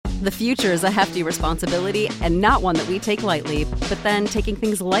The future is a hefty responsibility and not one that we take lightly, but then taking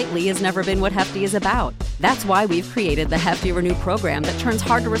things lightly has never been what Hefty is about. That's why we've created the Hefty Renew program that turns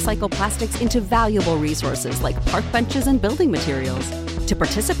hard-to-recycle plastics into valuable resources like park benches and building materials. To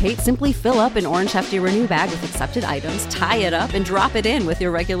participate, simply fill up an orange Hefty Renew bag with accepted items, tie it up, and drop it in with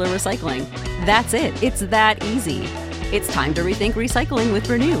your regular recycling. That's it. It's that easy. It's time to rethink recycling with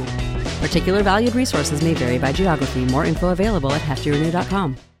Renew. Particular valued resources may vary by geography. More info available at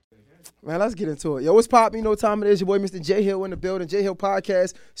heftyrenew.com. Man, let's get into it. Yo, what's poppin'? You know what time it is. Your boy, Mr. J Hill in the building. J Hill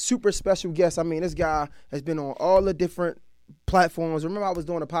Podcast, super special guest. I mean, this guy has been on all the different platforms. Remember, I was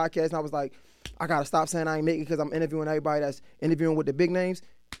doing a podcast, and I was like, I got to stop saying I ain't making it because I'm interviewing everybody that's interviewing with the big names.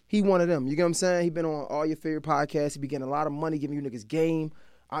 He one of them. You get what I'm saying? He been on all your favorite podcasts. He be getting a lot of money, giving you niggas game.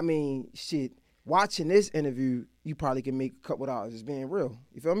 I mean, shit, watching this interview, you probably can make a couple dollars just being real.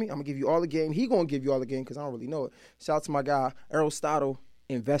 You feel me? I'm going to give you all the game. He going to give you all the game because I don't really know it. Shout out to my guy, Aristotle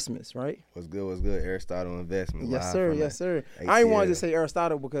Investments, right? What's good? Aristotle Investments. Yes, sir. Yes, sir. I ain't wanted to say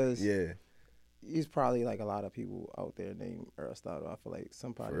Aristotle because he's probably like a lot of people out there named Aristotle. I feel like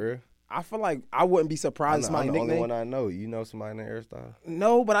somebody. For real? I feel like I wouldn't be surprised if somebody nickname. I'm the only one I know. You know somebody named Aristotle?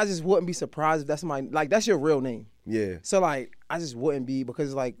 No, but I just wouldn't be surprised if that's somebody, like, that's your real name. Yeah. So, like, I just wouldn't be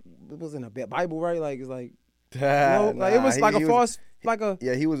because, like, it was in a Bible, right? Like, it's like, it was like a false, like a.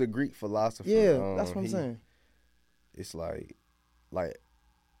 Yeah, he was a Greek philosopher. Yeah, that's what I'm saying. It's like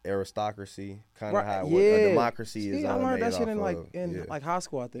aristocracy, kind of how a democracy is. I learned that shit in like high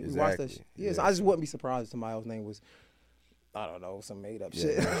school. I think exactly. We watched that shit. Yeah, so I just wouldn't be surprised if somebody else's name was, I don't know, some made up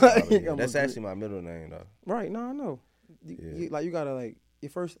shit. That's actually my middle name though. Right? No, I know. You gotta like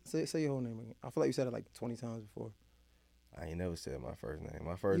your first say your whole name again. I feel like you said it like 20 times before. I ain't never said my first name.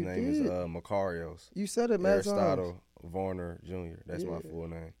 My first name is Makarios. You said it, man. Aristotle Varner Jr. That's my full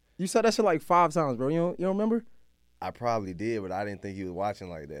name. You said that shit like 5 times, bro. You don't remember? I probably did, but I didn't think he was watching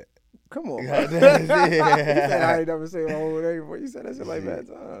like that. Come on, bro. You said I ain't never say my whole name before. You said that shit like that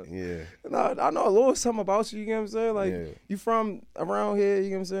times. Yeah. No, I know a little something about you. You get what I'm saying? Like you from around here. You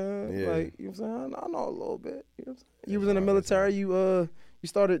get what I'm saying? Yeah. Like you know what I'm saying? I know a little bit. You know what I'm saying? You was in the military. You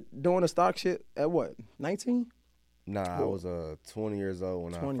started doing the stock shit at what? 19? Nah, I was 20 years old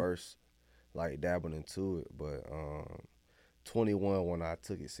when I first like dabbled into it, but 21 when I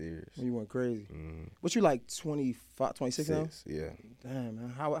took it serious. You went crazy. Mm-hmm. What you like 25, 26 now? Yeah. Damn, man.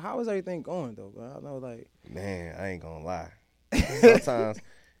 How is everything going though? Bro? I know like. Man, I ain't gonna lie. Sometimes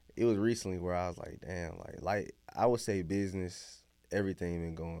it was recently where I was like, damn, like I would say business, everything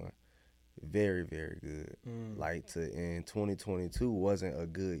been going very, very good. In 2022 wasn't a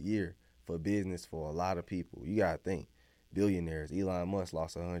good year for business for a lot of people. You gotta think, billionaires. Elon Musk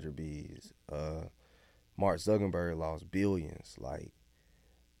lost 100 Bs. Mark Zuckerberg lost billions. Like,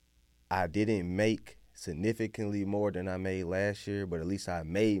 I didn't make significantly more than I made last year, but at least I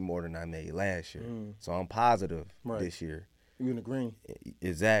made more than I made last year. So I'm positive this year. You in the green.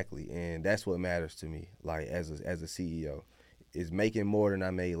 Exactly, and that's what matters to me. Like as a CEO, is making more than I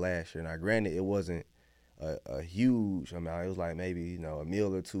made last year. Now, granted, it wasn't a huge amount. It was like maybe a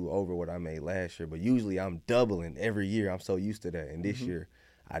meal or two over what I made last year. But usually I'm doubling every year. I'm so used to that. And this year,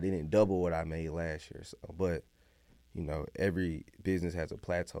 I didn't double what I made last year. So, but every business has a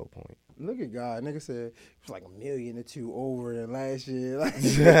plateau point. Look at God. Nigga said it was like $1 million or two over than last year.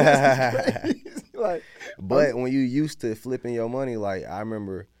 But when you used to flipping your money, like I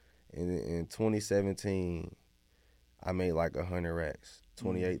remember in 2017, I made like 100 racks.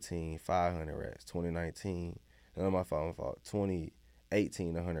 2018, 500 racks. 2019, none of my fault.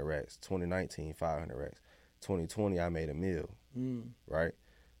 2018, 100 racks. 2019, 500 racks. 2020, I made $1 million, right?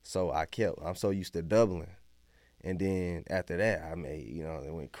 So I'm so used to doubling. And then after that, I made,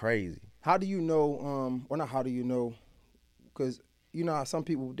 it went crazy. How do you know, or not how do you know, because you know how some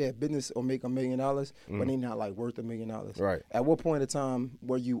people, their business will make $1 million, but they not like worth $1 million. Right. At what point in time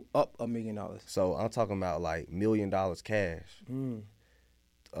were you up $1 million? So I'm talking about like $1 million cash.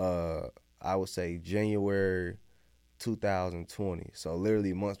 I would say January 2020. So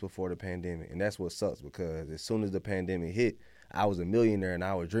literally months before the pandemic. And that's what sucks because as soon as the pandemic hit, I was a millionaire and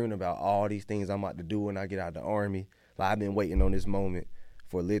I was dreaming about all these things I'm about to do when I get out of the Army. Like I've been waiting on this moment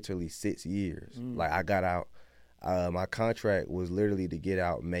for literally 6 years. Like I got out, my contract was literally to get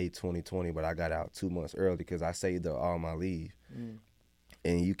out May 2020, but I got out 2 months early because I saved up all my leave.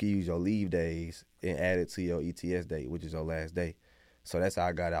 And you can use your leave days and add it to your ETS date, which is your last day. So that's how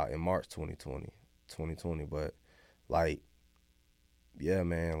I got out in March 2020. But like, yeah,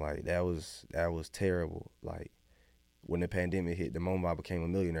 man, like that was terrible. Like when the pandemic hit, the moment I became a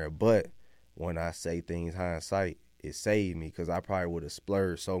millionaire. But when I say things hindsight, it saved me because I probably would have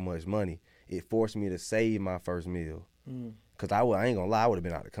splurged so much money. It forced me to save my first meal Cause I ain't gonna lie, I would have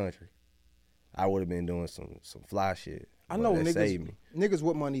been out of the country. I would have been doing some fly shit. I know that saved me. niggas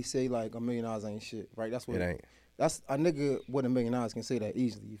with money say like $1 million ain't shit, right? That's what It ain't. That's a nigga with $1 million can say that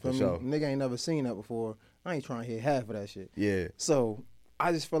easily. You feel For me? sure. Nigga ain't never seen that before. I ain't trying to hit half of that shit. Yeah. So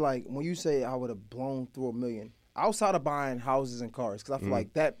I just feel like when you say I would have blown through $1 million, outside of buying houses and cars, because I feel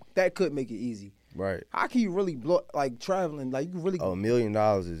like that could make it easy. Right. How can you really blow like traveling? Like you can really. $1 million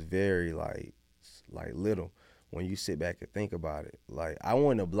is very like little when you sit back and think about it. Like I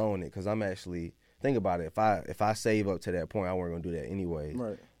wouldn't have blown it because I'm actually think about it. If I save up to that point, I wasn't gonna do that anyway.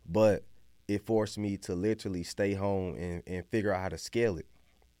 Right. But it forced me to literally stay home and figure out how to scale it.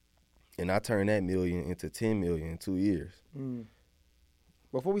 And I turned that $1 million into $10 million in 2 years.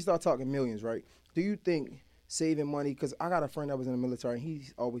 Before we start talking millions, right? Do you think saving money? Because I got a friend that was in the military, and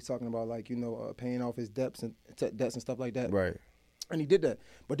he's always talking about like paying off his debts and stuff like that. Right. And he did that.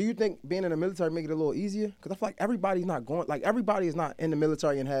 But do you think being in the military make it a little easier? Because I feel like everybody is not in the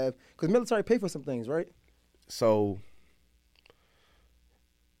military and have, because military pay for some things, right? So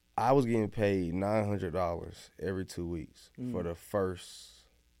I was getting paid $900 every 2 weeks for the first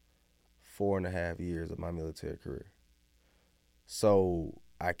 4.5 years of my military career. So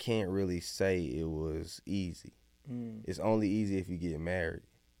I can't really say it was easy. It's only easy if you get married.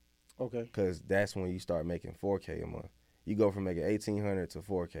 Okay. Because that's when you start making $4K a month. You go from making $1,800 to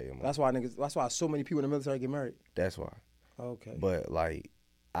 $4K a month. That's why so many people in the military get married. That's why. Okay. But like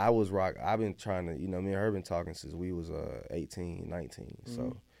I've been trying to, me and her been talking since we was 18, 19.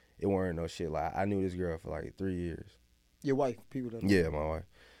 So it weren't no shit. Like I knew this girl for like 3 years. Your wife, people that know. Yeah, my wife.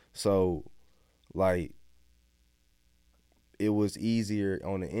 So like it was easier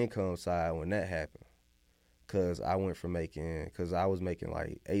on the income side when that happened. Cause I was making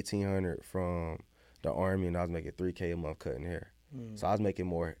like $1,800 from the Army, and I was making $3K a month cutting hair. So I was making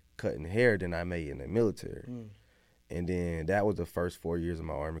more cutting hair than I made in the military. And then that was the first 4 years of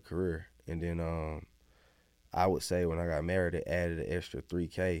my Army career. And then I would say when I got married, it added an extra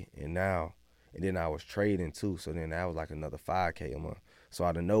 $3K, and then I was trading too. So then that was like another $5K a month. So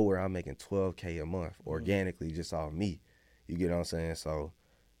out of nowhere, I'm making $12K a month organically just off me. You get what I'm saying? So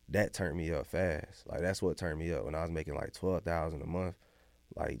that turned me up fast. Like that's what turned me up when I was making like $12,000 a month,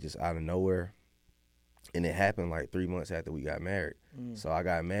 like just out of nowhere. And it happened like 3 months after we got married. So I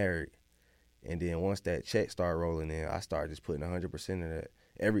got married, and then once that check started rolling in, I started just putting 100% of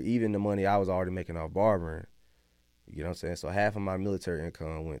that. Even the money I was already making off barbering, you know what I'm saying? So half of my military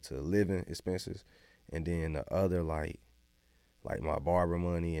income went to living expenses, and then the other like my barber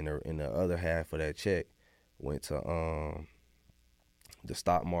money and the other half of that check went to the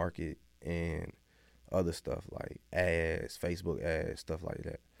stock market and other stuff like ads, Facebook ads, stuff like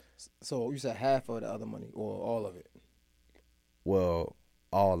that. So you said half of the other money or all of it? Well,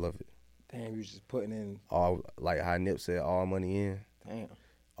 all of it. Damn, you was just putting in. All, like how Nip said, all money in. Damn.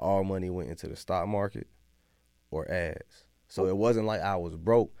 All money went into the stock market or ads. So it wasn't like I was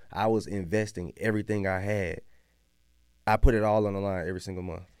broke. I was investing everything I had. I put it all on the line every single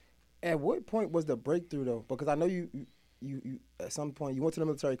month. At what point was the breakthrough though? Because I know you at some point you went to the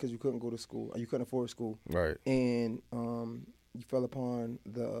military because you couldn't go to school or you couldn't afford school. Right. And you fell upon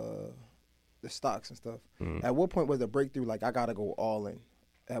the stocks and stuff. At what point was the breakthrough like I gotta go all in?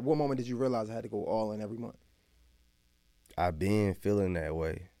 At what moment did you realize I had to go all in every month? I've been feeling that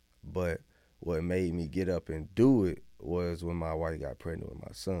way, but what made me get up and do it was when my wife got pregnant with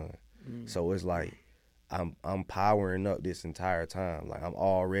my son. So it's like I'm powering up this entire time. Like I'm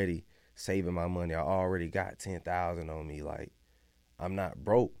already saving my money. I already got $10,000 on me. Like I'm not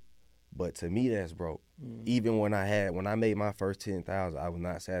broke, but to me that's broke. Even when I made my first $10,000, I was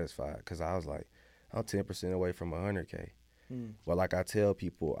not satisfied because I was like, I'm 10% away from $100K. But like I tell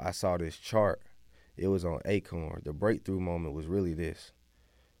people, I saw this chart. It was on Acorn. The breakthrough moment was really this.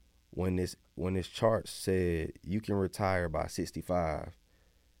 When this chart said you can retire by 65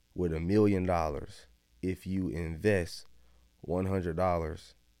 with $1 million if you invest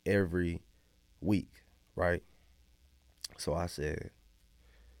 $100 every week, right? So I said,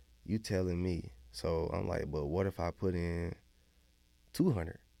 you telling me. So I'm like, but what if I put in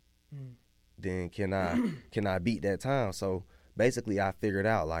 200? Then can I beat that time? So basically I figured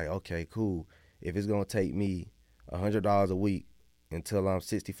out like, okay, cool. If it's gonna take me $100 a week until I'm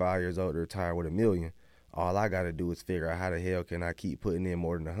 65 years old to retire with $1 million, all I gotta do is figure out how the hell can I keep putting in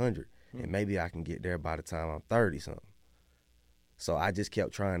more than 100, and maybe I can get there by the time I'm 30 something. So I just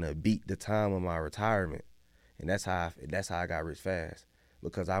kept trying to beat the time of my retirement, and that's how I got rich fast,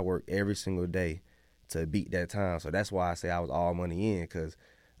 because I worked every single day to beat that time. So that's why I say I was all money in, because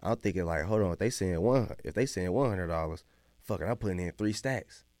I'm thinking like, hold on, if they saying $100, fuck it, I'm putting in 3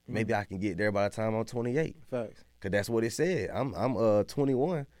 stacks. Maybe I can get there by the time I'm 28. Facts. Cause that's what it said. I'm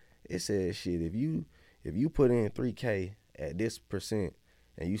 21. It said shit. If you put in 3K at this percent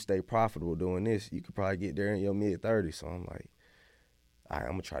and you stay profitable doing this, you could probably get there in your mid-30s. So I'm like, all right,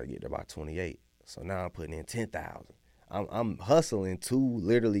 I'm gonna try to get there by 28. So now I'm putting in 10,000. I'm hustling to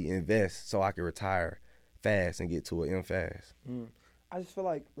literally invest so I can retire fast and get to an M fast. I just feel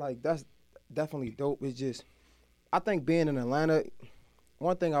like that's definitely dope. It's just, I think being in Atlanta,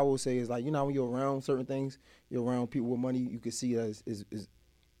 one thing I will say is like, you know, when you're around certain things, you're around people with money, you can see that is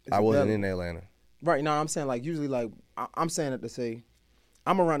I wasn't in Atlanta. Right, now I'm saying like usually like I'm saying it to say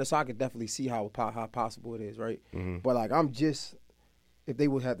I'm around it so I could definitely see how possible it is, right? Mm-hmm. But like I'm just, if they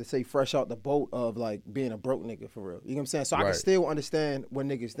would have to say fresh out the boat of like being a broke nigga for real. You know what I'm saying? So I can still understand what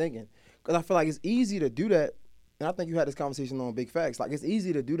niggas thinking. Because I feel like it's easy to do that. And I think you had this conversation on Big Facts. Like it's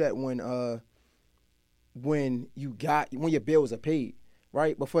easy to do that when your bills are paid,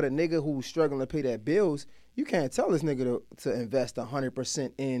 right? But for the nigga who's struggling to pay that bills, you can't tell this nigga to invest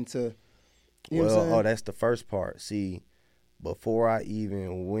 100% into, you know what I'm saying? That's the first part. See, before I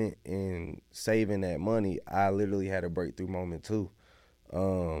even went in saving that money, I literally had a breakthrough moment too.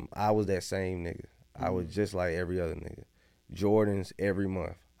 I was that same nigga. I was just like every other nigga. Jordans every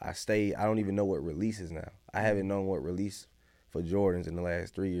month. I don't even know what releases now. I haven't known what release for Jordans in the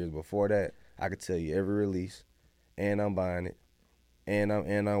last 3 years. Before that, I could tell you every release, and I'm buying it, and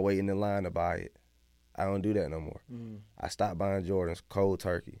I'm waiting in line to buy it. I don't do that no more. I stopped buying Jordans cold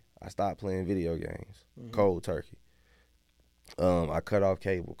turkey. I stopped playing video games cold turkey. I cut off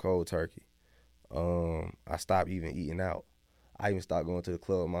cable cold turkey. I stopped even eating out. I even stopped going to the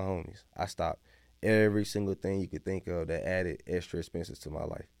club with my homies. I stopped every single thing you could think of that added extra expenses to my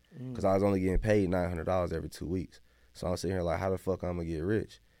life. Because I was only getting paid $900 every 2 weeks. So I'm sitting here like, how the fuck I'm going to get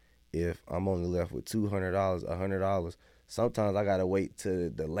rich if I'm only left with $200, $100? Sometimes I got to wait to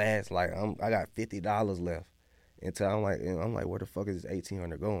the last, like, I got $50 left until I'm like, where the fuck is this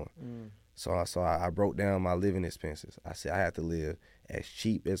 $1,800 going? So I broke down my living expenses. I said I have to live as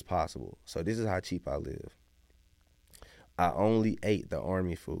cheap as possible. So this is how cheap I live. I only ate the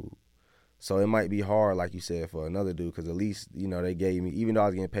Army food. So it might be hard, like you said, for another dude, because at least, you know, they gave me, even though I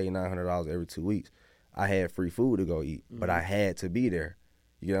was getting paid $900 every 2 weeks, I had free food to go eat, but I had to be there.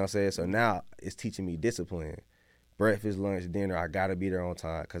 You know what I'm saying? So now it's teaching me discipline. Breakfast, lunch, dinner, I got to be there on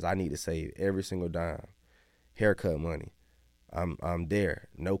time because I need to save every single dime. Haircut money, I'm there.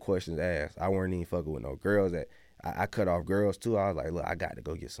 No questions asked. I weren't even fucking with no girls. I cut off girls too. I was like, look, I got to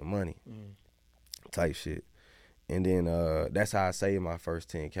go get some money type shit. And then that's how I saved my first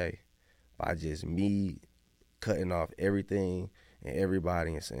 10K. By just me cutting off everything and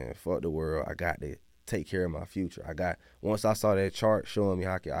everybody and saying, fuck the world, I got to take care of my future. Once I saw that chart showing me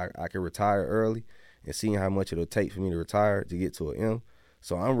how I could retire early and seeing how much it'll take for me to retire to get to an M,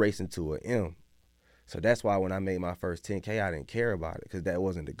 so I'm racing to an M. So that's why when I made my first 10K, I didn't care about it because that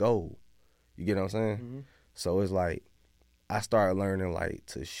wasn't the goal. You get what I'm saying? So it's like I started learning like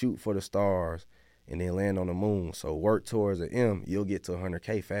to shoot for the stars and then land on the moon. So work towards an M, you'll get to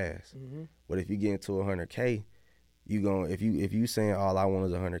 100K fast. But if you get into 100K, if you saying all I want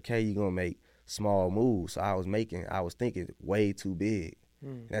is 100K, you're gonna make small moves. So I was thinking way too big.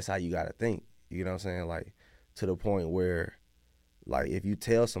 And that's how you gotta think. You know what I'm saying? Like to the point where, like if you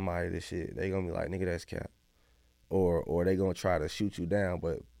tell somebody this shit, they gonna be like, nigga, that's cap, or they gonna try to shoot you down.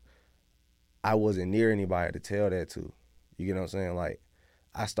 But I wasn't near anybody to tell that to. You get what I'm saying? Like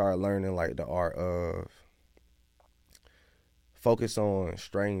I started learning like the art of focus on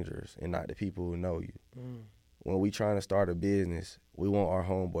strangers and not the people who know you. When we trying to start a business, we want our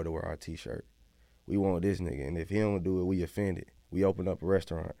homeboy to wear our t-shirt. We want this nigga, and if he don't do it, we offended. We open up a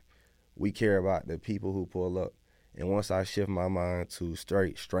restaurant. We care about the people who pull up. And once I shift my mind to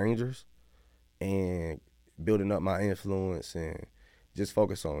straight strangers and building up my influence and just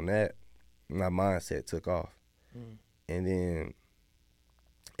focus on that, my mindset took off. And then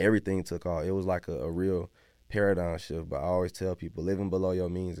everything took off. It was like a real paradigm shift. But I always tell people, living below your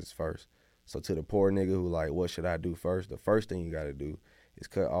means is first. So to the poor nigga who like, what should I do first? The first thing you got to do is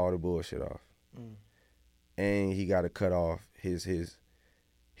cut all the bullshit off. And he got to cut off his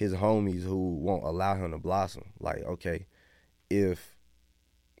homies who won't allow him to blossom. Like, okay, if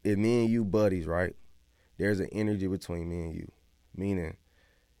me and you buddies, right, there's an energy between me and you. Meaning,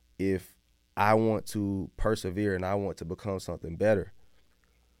 if I want to persevere and I want to become something better,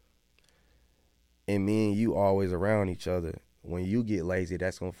 and me and you always around each other, when you get lazy,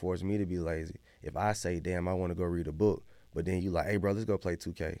 that's going to force me to be lazy. If I say, damn, I want to go read a book, but then you like, hey, bro, let's go play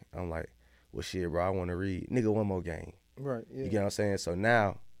 2K. I'm like, well, shit, bro, I want to read. Nigga, one more game. Right, yeah. You get what I'm saying? So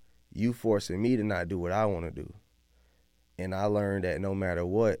now you forcing me to not do what I want to do. And I learned that no matter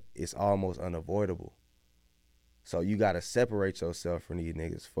what, it's almost unavoidable. So you gotta separate yourself from these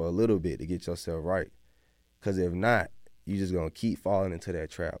niggas for a little bit to get yourself right. Cause if not, you just gonna keep falling into that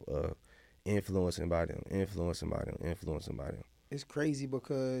trap of influencing by them. It's crazy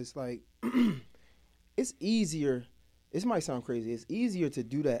because like it's easier. This might sound crazy. It's easier to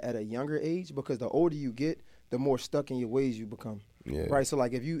do that at a younger age because the older you get, the more stuck in your ways you become. Yeah. Right. So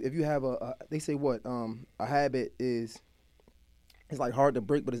like if you have they say what a habit is, it's like hard to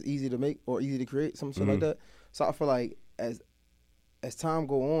break, but it's easy to make or easy to create, some shit like that. So I feel like as time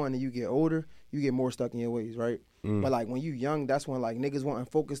go on and you get older, you get more stuck in your ways, right? But like when you young, that's when like niggas wasn't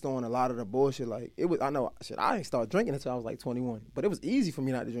focused on a lot of the bullshit. Like it was, I know shit. I didn't start drinking until I was like 21, but it was easy for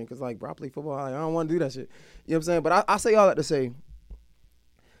me not to drink because like bro, I play football. Like, I don't want to do that shit. You know what I'm saying? But I say all that to say,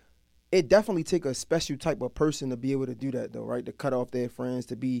 it definitely take a special type of person to be able to do that though, right? To cut off their friends,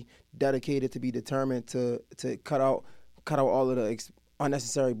 to be dedicated, to be determined, to cut out all of the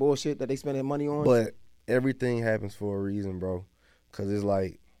unnecessary bullshit that they spending money on. But everything happens for a reason, bro. Cause it's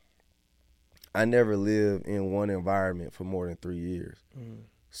like I never lived in one environment for more than 3 years.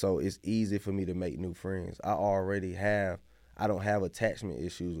 So it's easy for me to make new friends. I don't have attachment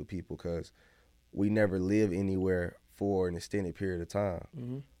issues with people because we never live anywhere for an extended period of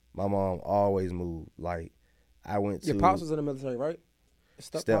time. My mom always moved. Like I went to your pops was in the military, right?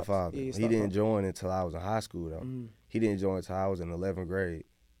 Stepfather. Yeah, he didn't join until I was in high school though. He didn't join until I was in 11th grade,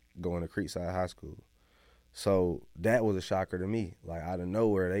 going to Creekside High School. So that was a shocker to me. Like out of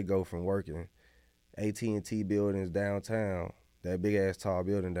nowhere, they go from working AT&T buildings downtown, that big ass tall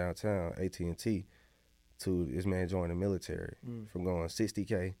building downtown, AT&T, to this man joining the military, from going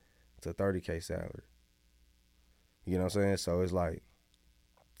 $60K to $30K salary. You know what I'm saying? So it's like,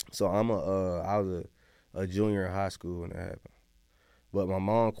 so I was a junior in high school when that happened. But my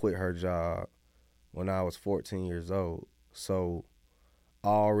mom quit her job when I was 14 years old. So I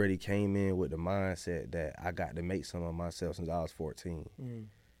already came in with the mindset that I got to make some of myself since I was 14.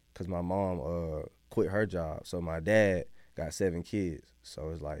 Because my mom quit her job. So my dad got 7 kids. So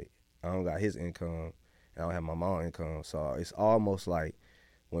it's like I don't got his income and I don't have my mom's income. So it's almost like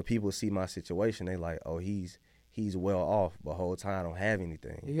when people see my situation, they like, oh, he's well off, but the whole time I don't have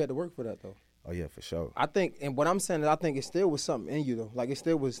anything. You had to work for that though. Oh yeah, for sure. I think, and what I'm saying is, I think it still was something in you though. Like it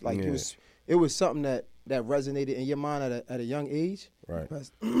still was like it was something that resonated in your mind at a young age. Right.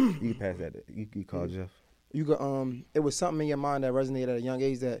 You can pass that. You call Jeff. You could it was something in your mind that resonated at a young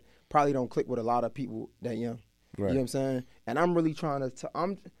age that probably don't click with a lot of people that young. Right. You know what I'm saying? And I'm really trying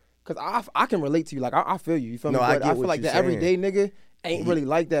to because I can relate to you. Like I feel you. You feel me? But I feel like the everyday nigga ain't really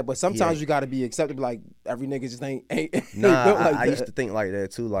like that. But sometimes you gotta be acceptable. Like every nigga just ain't nah, built like I that. used to think like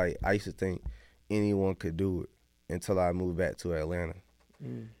that too. Like I used to think anyone could do it until I moved back to Atlanta.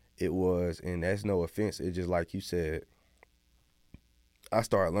 It was, and that's no offense. It's just like you said. I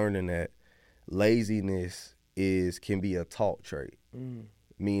started learning that laziness can be a taught trait.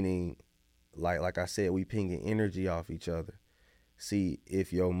 Meaning, like I said, we pinging energy off each other. See,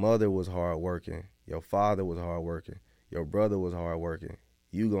 if your mother was hardworking, your father was hardworking, your brother was hardworking,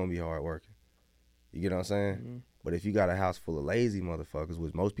 you gonna be hardworking. You get what I'm saying? But if you got a house full of lazy motherfuckers,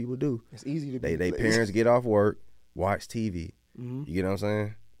 which most people do, it's easy to be they parents get off work, watch TV. You get what I'm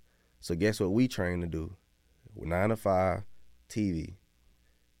saying? So guess what we train to do? 9 to 5, TV.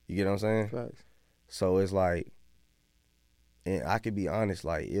 You get what I'm saying? Facts. So it's like, and I could be honest,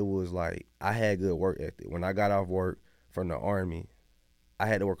 like it was like I had good work ethic. When I got off work from the Army, I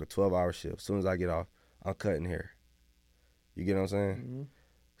had to work a 12-hour shift. As soon as I get off, I'm cutting hair. You get what I'm saying?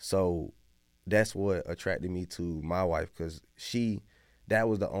 So that's what attracted me to my wife, because that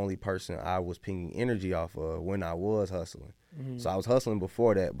was the only person I was pinging energy off of when I was hustling. So I was hustling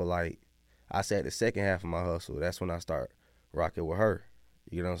before that, but like I said, the second half of my hustle, that's when I start rocking with her.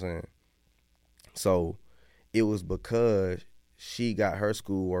 You know what I'm saying? So it was because she got her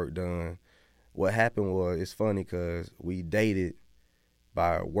schoolwork done. What happened was, it's funny because we dated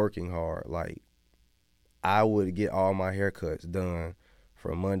by working hard. Like I would get all my haircuts done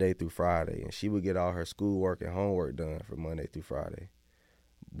from Monday through Friday, and she would get all her schoolwork and homework done from Monday through Friday.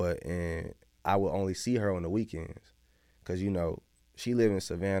 And I would only see her on the weekends, because she live in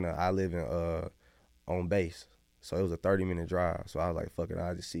Savannah, I live in on base, so it was a 30-minute drive. So I was like, fuck it,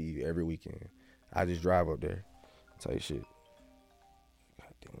 I'll just see you every weekend. I just drive up there, tell you shit.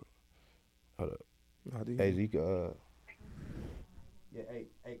 God damn it. Hold up. Hey, you can yeah,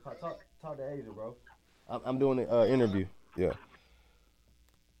 hey, talk to Asia, bro. I'm doing an interview. Yeah.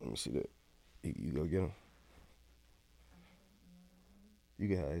 Let me see that. You go get him. You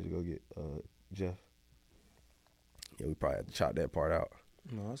can have Asia go get Jeff. Yeah, we probably have to chop that part out.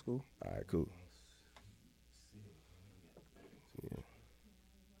 No, that's cool. All right, cool.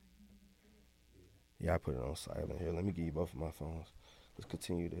 Yeah, I put it on silent here. Let me give you both of my phones. Let's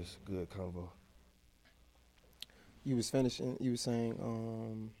continue this good convo. You was finishing. You was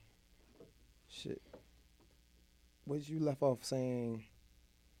saying, shit. What did you left off saying?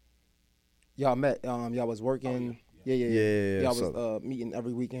 Y'all met. Y'all was working. Yeah. Y'all was meeting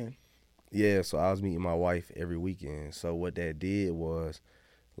every weekend. Yeah, so I was meeting my wife every weekend. So what that did was,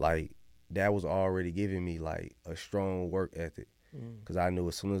 like, that was already giving me like a strong work ethic, because I knew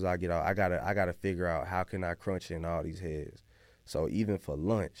as soon as I get out, I gotta figure out how can I crunch in all these heads. So even for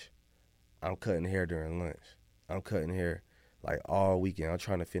lunch, I'm cutting hair during lunch. I'm cutting hair like all weekend. I'm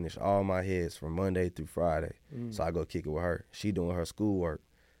trying to finish all my heads from Monday through Friday. So I go kick it with her. She doing her schoolwork.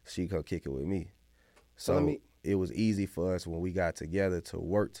 She go kick it with me. So it was easy for us when we got together to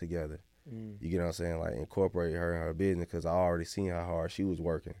work together. You get what I'm saying? Like incorporate her in her business, because I already seen how hard she was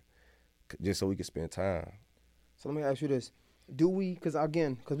working, just so we could spend time. So let me ask you this. Do we, because we're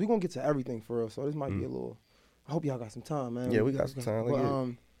going to get to everything for real, so this might be a little, I hope y'all got some time, man. Yeah, we got some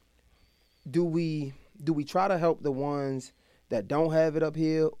time. But, do we try to help the ones that don't have it up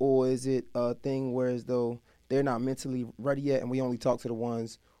here, or is it a thing where as though they're not mentally ready yet and we only talk to the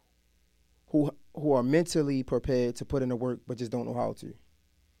ones who are mentally prepared to put in the work but just don't know how to?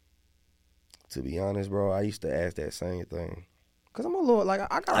 To be honest, bro, I used to ask that same thing. Because I'm a little, like,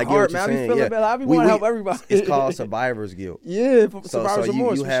 I got a heart, man. I be feeling bad. I be want to help everybody. It's called survivor's guilt. Yeah, survivor's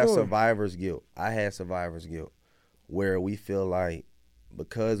remorse, you have sure. survivor's guilt. I had survivor's guilt, where we feel like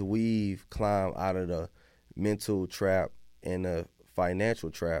because we've climbed out of the mental trap and the financial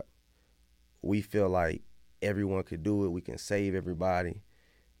trap, we feel like everyone could do it. We can save everybody.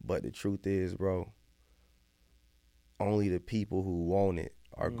 But the truth is, bro, only the people who want it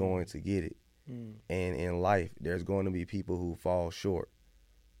are going to get it. And in life, there's going to be people who fall short.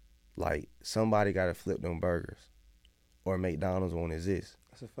 Like, somebody got to flip them burgers, or McDonald's won't exist.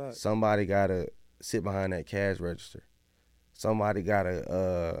 That's a fact. Somebody got to sit behind that cash register. Somebody got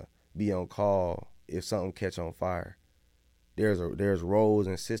to be on call if something catch on fire. There's roles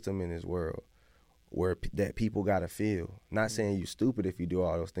and system in this world where that people got to fill. Not saying you stupid if you do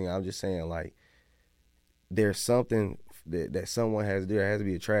all those things. I'm just saying, like, there's something that someone has to do. There has to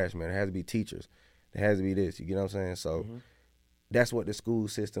be a trash man. There has to be teachers. There has to be this. You get what I'm saying? So that's what the school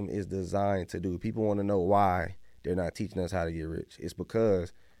system is designed to do. People want to know why they're not teaching us how to get rich. It's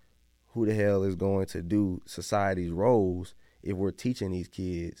because who the hell is going to do society's roles if we're teaching these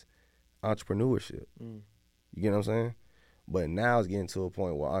kids entrepreneurship? You get what I'm saying? But now it's getting to a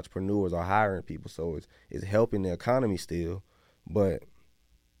point where entrepreneurs are hiring people, so it's helping the economy still. But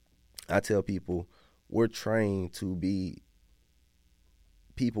I tell people, we're trained to be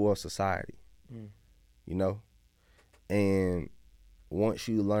people of society, you know? And once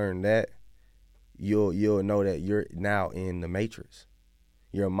you learn that, you'll know that you're now in the matrix.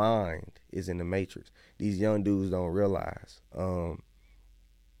 Your mind is in the matrix. These young dudes don't realize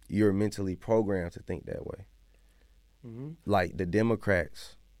you're mentally programmed to think that way. Like the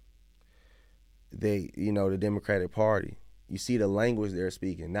Democrats, the Democratic Party, you see the language they're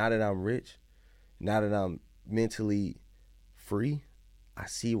speaking. Now that I'm rich, now that I'm mentally free, I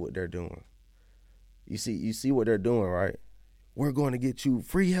see what they're doing. You see what they're doing, right? We're going to get you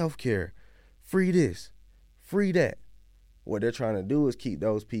free healthcare, free this, free that. What they're trying to do is keep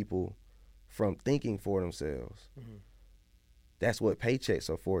those people from thinking for themselves. That's what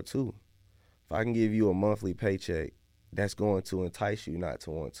paychecks are for too. If I can give you a monthly paycheck, that's going to entice you not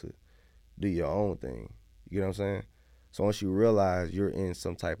to want to do your own thing. You know what I'm saying? So once you realize you're in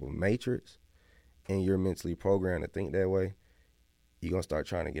some type of matrix and you're mentally programmed to think that way, you're going to start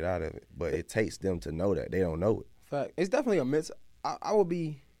trying to get out of it. But it takes them to know that. They don't know it. Fact. It's definitely a mental. I would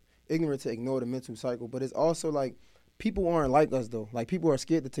be ignorant to ignore the mental cycle, but it's also like people aren't like us though. Like people are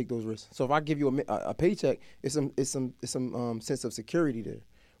scared to take those risks. So if I give you a paycheck, it's some sense of security there,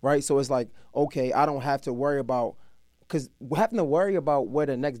 right? So it's like, okay, I don't have to worry about, because having to worry about where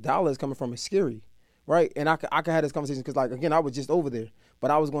the next dollar is coming from is scary, right? And I could have this conversation because, like, again, I was just over there, but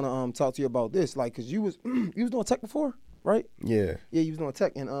I was gonna talk to you about this, like, because you was doing tech before, right? Yeah, you was doing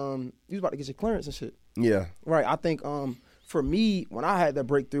tech, and you was about to get your clearance and shit. Yeah, right. I think for me, when I had that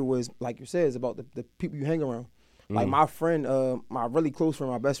breakthrough was, like you said, it's about the people you hang around. Like my friend, my really close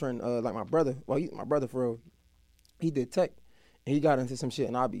friend, my best friend, like my brother. Well, he's my brother for real. He did tech, and he got into some shit,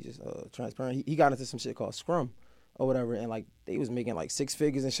 and I'll be just transparent. He got into some shit called Scrum or whatever, and like they was making like 6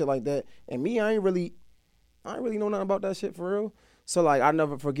 figures and shit like that. And me, I ain't really know nothing about that shit for real. So like I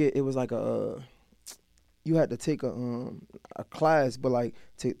never forget, it was like you had to take a class, but like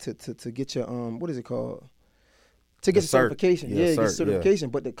to get your what is it called? To get certification. Yeah, get certification.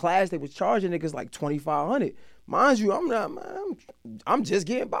 Yeah. But the class they was charging niggas like $2,500. mind you, I'm not, man, I'm just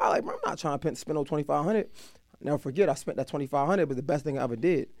getting by. Like, bro, I'm not trying to spend no $2,500. Never forget, I spent that $2,500, but the best thing I ever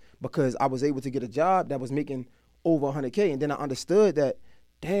did because I was able to get a job that was making over $100K, and then I understood that,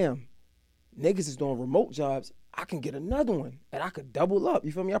 damn, niggas is doing remote jobs. I can get another one, and I could double up.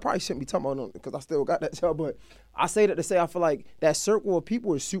 You feel me? I probably shouldn't be talking about them because I still got that job, but I say that to say I feel like that circle of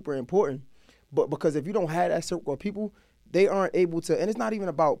people is super important. But because if you don't have that circle of people, they aren't able to, and it's not even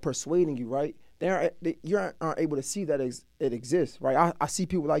about persuading you, right? You aren't able to see that it exists, right? I see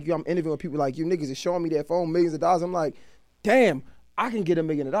people like you. I'm interviewing people like you. Niggas is showing me their phone, millions of dollars. I'm like, damn, I can get $1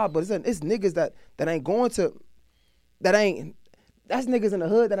 million. But it's niggas that ain't going to, that's niggas in the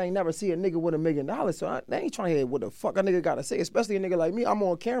hood that ain't never see a nigga with $1 million. So they ain't trying to hear what the fuck a nigga got to say, especially a nigga like me. I'm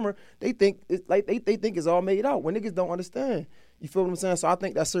on camera. They think it's like they think it's all made out when niggas don't understand. You feel what I'm saying? So I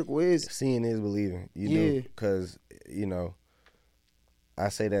think that circle is. Seeing is believing. You know, because, you know, I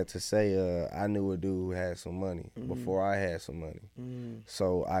say that to say I knew a dude who had some money before I had some money.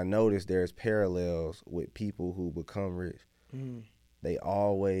 So I noticed there's parallels with people who become rich. They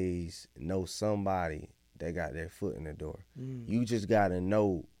always know somebody that got their foot in the door. You just gotta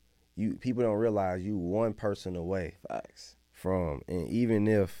know. People don't realize you one person away. Facts. From, and even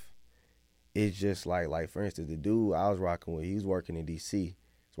if it's just like for instance, the dude I was rocking with, he was working in DC. He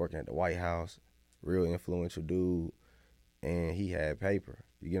was working at the White House, real influential dude. And he had paper,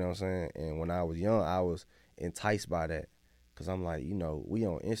 you get what I'm saying? And when I was young, I was enticed by that. Because I'm like, you know, we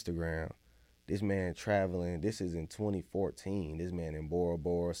on Instagram. This man traveling, this is in 2014. This man in Bora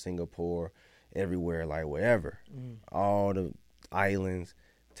Bora, Singapore, everywhere, like wherever. All the islands,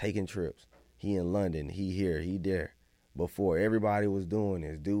 taking trips. He in London, he here, he there. Before everybody was doing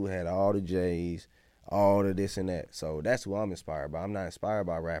this, dude had all the J's, all the this and that. So that's who I'm inspired by. I'm not inspired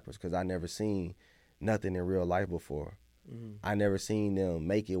by rappers because I never seen nothing in real life before. I never seen them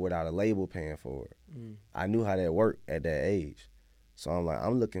make it without a label paying for it. I knew how that worked at that age. So I'm like,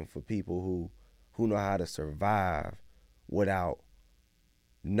 I'm looking for people who know how to survive without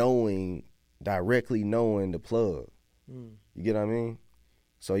directly knowing the plug. You get what I mean?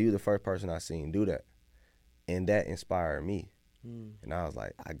 So you the first person I seen do that. And that inspired me. And I was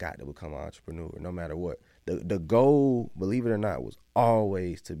like, I got to become an entrepreneur no matter what. The goal, believe it or not, was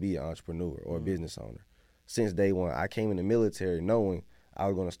always to be an entrepreneur or a business owner. Since day one, I came in the military knowing I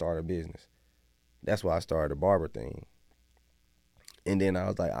was going to start a business. That's why I started the barber thing. And then I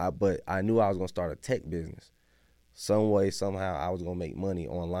was like, but I knew I was going to start a tech business. Some way, somehow, I was going to make money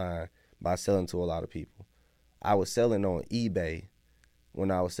online by selling to a lot of people. I was selling on eBay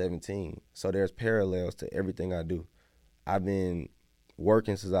when I was 17. So there's parallels to everything I do. I've been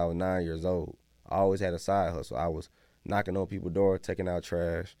working since I was 9 years old. I always had a side hustle. I was knocking on people's doors, taking out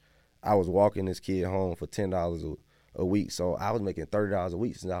trash. I was walking this kid home for $10 a week, so I was making $30 a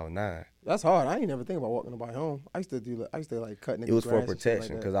week since I was 9. That's hard. I ain't never think about walking nobody home. I used to like cut niggas. It was for grass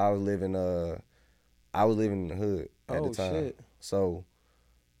protection because I was living in the hood at the time. Shit. So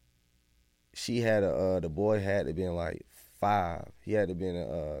she had the boy had to be in like 5. He had to be in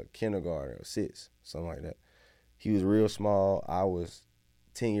a kindergarten or 6, something like that. He was real small. I was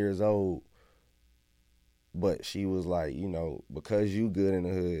 10 years old. But she was like, you know, because you good in the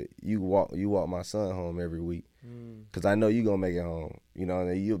hood, you walk my son home every week. Because I know you going to make it home. You know,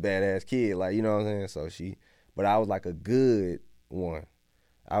 you a badass kid. Like, you know what I'm saying? So but I was like a good one.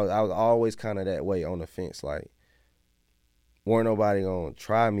 I was always kind of that way on the fence. Like, weren't nobody going to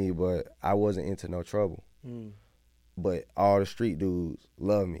try me, but I wasn't into no trouble. But all the street dudes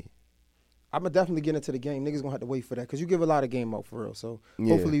love me. I'm going to definitely get into the game. Niggas going to have to wait for that because you give a lot of game out for real. So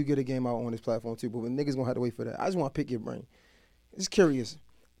hopefully you get a game out on this platform too. But niggas going to have to wait for that. I just want to pick your brain. Just curious.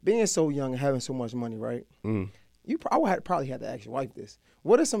 Being so young and having so much money, right? I would probably have to ask your wife this.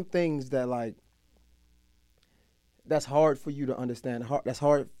 What are some things that like that's hard for you to understand, that's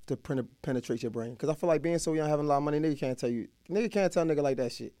hard to penetrate your brain? Because I feel like being so young, having a lot of money, nigga can't tell a nigga like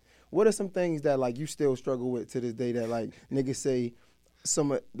that shit. What are some things that like you still struggle with to this day that like niggas say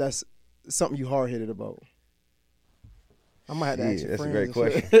that's something you hard-headed about? I might have to ask you. That's a great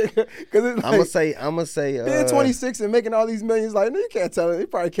question. Like, I'm gonna say. Being 26 and making all these millions, like, you can't tell it. You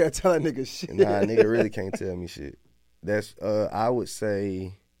probably can't tell that nigga shit. Nah, nigga really can't tell me shit. That's I would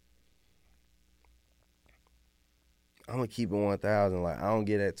say. I'm gonna keep it 1,000. Like, I don't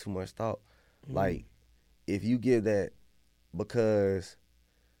give that too much thought. Like, if you give that, because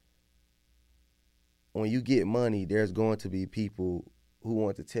when you get money, there's going to be people who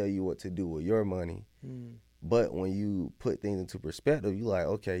want to tell you what to do with your money. But when you put things into perspective, you like,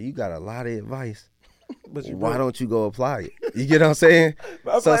 okay, you got a lot of advice. But why don't you go apply it? You get what I'm saying?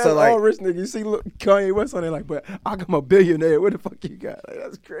 So like all rich niggas, you see look, Kanye West on there like, but I'm a billionaire. What the fuck you got? Like,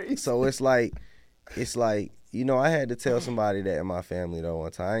 that's crazy. So it's like you know, I had to tell somebody that in my family though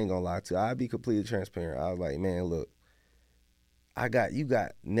one time. I ain't gonna lie to you. I'd be completely transparent. I was like, man, look, you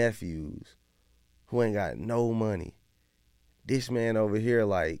got nephews who ain't got no money. This man over here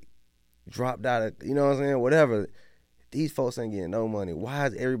like dropped out of, you know what I'm saying, whatever. These folks ain't getting no money. Why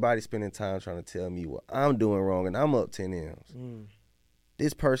is everybody spending time trying to tell me what I'm doing wrong and I'm up 10 M's?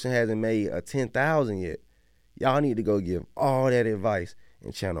 This person hasn't made a 10,000 yet. Y'all need to go give all that advice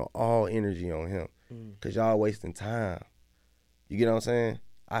and channel all energy on him because y'all wasting time. You get what I'm saying?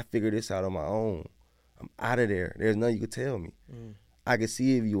 I figured this out on my own. I'm out of there. There's nothing you could tell me. I could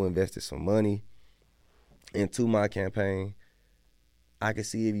see if you invested some money into my campaign. I could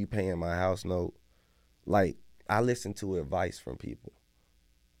see if you paying my house note. Like, I listen to advice from people.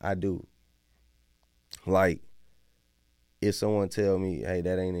 I do. Like, if someone tell me, hey,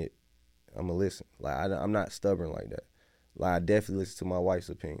 that ain't it, I'm going to listen. Like, I'm not stubborn like that. Like, I definitely listen to my wife's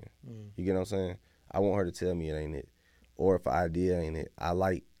opinion. You get what I'm saying? I want her to tell me it ain't it. Or if an idea ain't it. I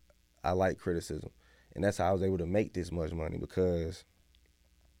like criticism. And that's how I was able to make this much money because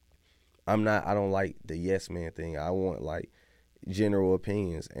I don't like the yes man thing. I want, like, general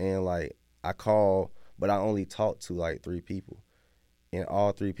opinions. And, like, I call, but I only talk to, like, 3 people. And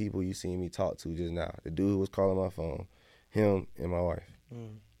all 3 people you seen me talk to just now. The dude who was calling my phone, him, and my wife.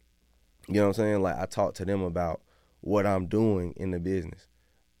 You know what I'm saying? Like, I talk to them about what I'm doing in the business.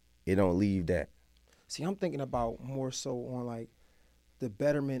 It don't leave that. See, I'm thinking about more so on, like, the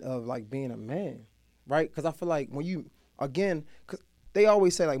betterment of, like, being a man, right? Because I feel like when you, again, because they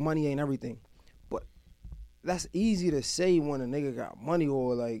always say, like, money ain't everything. But that's easy to say when a nigga got money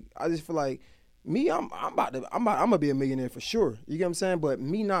or, like, I just feel like, me, I'm gonna be a millionaire for sure. You get what I'm saying? But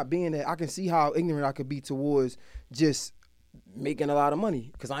me not being that, I can see how ignorant I could be towards just making a lot of money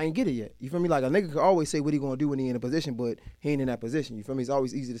because I ain't get it yet. You feel me? Like a nigga could always say what he gonna do when he in a position, but he ain't in that position. You feel me? It's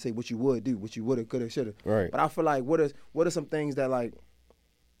always easy to say what you would do, what you woulda, coulda, shoulda. Right. But I feel like what are some things that like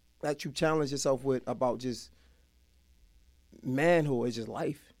that you challenge yourself with about just manhood, it's just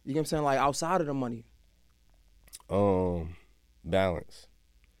life. You get what I'm saying? Like outside of the money. Balance.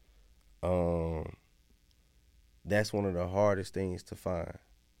 That's one of the hardest things to find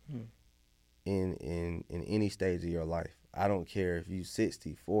in any stage of your life. I don't care if you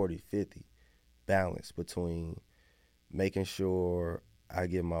 60, 40, 50, balance between making sure I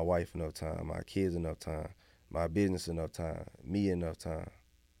give my wife enough time, my kids enough time, my business enough time, me enough time.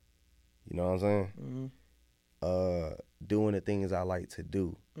 You know what I'm saying? Doing the things I like to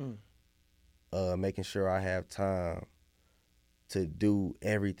do. Making sure I have time to do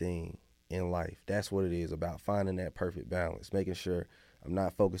everything in life. That's what it is about, finding that perfect balance, making sure I'm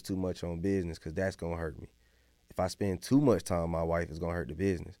not focused too much on business because that's going to hurt me. If I spend too much time with my wife, it's going to hurt the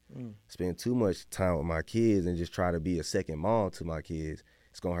business. Spend too much time with my kids and just try to be a second mom to my kids,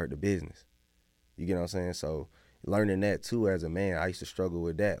 it's going to hurt the business. You get what I'm saying? So learning that too as a man, I used to struggle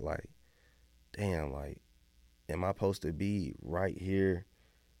with that. Like, damn, like, am I supposed to be right here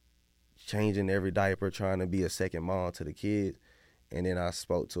changing every diaper, trying to be a second mom to the kids? And then I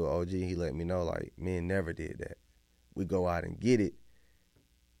spoke to an OG, he let me know, like, men never did that. We go out and get it,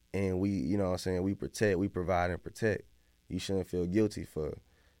 and we, you know what I'm saying, we protect, we provide and protect. You shouldn't feel guilty for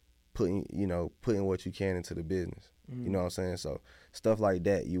putting what you can into the business. You know what I'm saying? So stuff like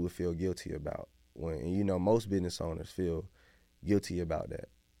that you would feel guilty about. And you know, most business owners feel guilty about that.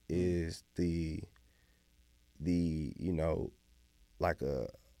 Is the you know, like a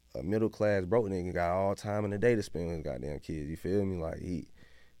middle class broke nigga got all time in the day to spend with his goddamn kids. You feel me? Like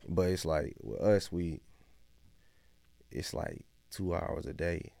but it's like with us, it's like 2 hours a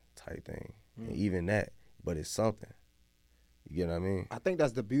day type thing. And even that, but it's something. You get what I mean? I think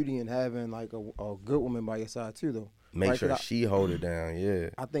that's the beauty in having like a good woman by your side too, though. Make right? sure she hold it down. Yeah.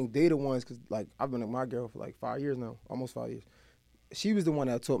 I think they the ones, cause like I've been with my girl for like 5 years now, almost 5 years. She was the one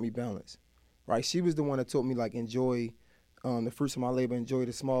that taught me balance, right? She was the one that taught me like enjoy the fruits of my labor, enjoy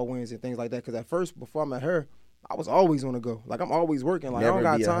the small wins and things like that. Cause at first, before I met her, I was always on the go. Like I'm always working. Like Never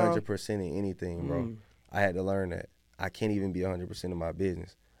I don't got time. be 100% in anything, bro. I had to learn that. I can't even be 100% in my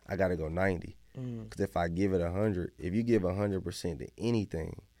business. I gotta go 90. Cause if I give it 100, if you give 100% to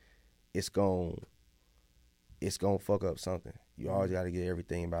anything, it's gonna fuck up something. You always gotta get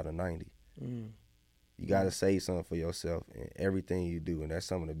everything about a 90. You gotta save something for yourself in everything you do, and that's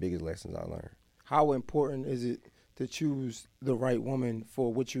some of the biggest lessons I learned. How important is it to choose the right woman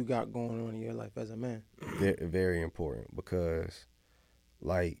for what you got going on in your life as a man? Very, very important, because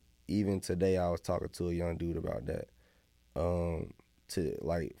like even today I was talking to a young dude about that. To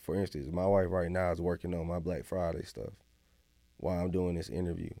like, for instance, my wife right now is working on my Black Friday stuff while I'm doing this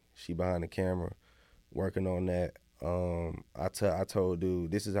interview. She behind the camera working on that. I told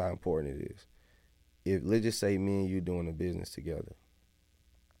dude, this is how important it is. if let's just say me and you doing a business together,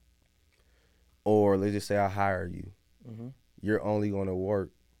 or let's just say I hire you, you're only going to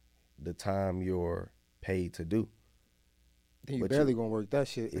work the time you're paid to do. Then you barely gonna work that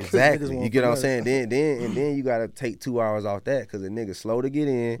shit. Exactly. You get what I'm saying? Then you gotta take 2 hours off that because the nigga slow to get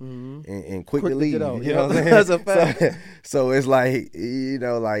in and quick to leave. Get out. You know what I'm saying? That's a fact. So it's like, you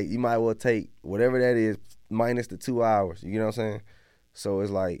know, like you might well take whatever that is minus the 2 hours. You know what I'm saying? So it's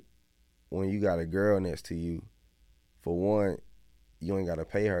like when you got a girl next to you, for one, you ain't gotta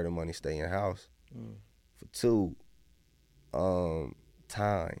pay her the money, stay in house. For two,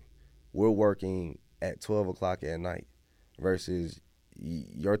 time. We're working at 12 o'clock at night versus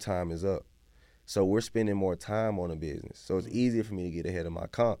your time is up. So we're spending more time on a business. So it's easier for me to get ahead of my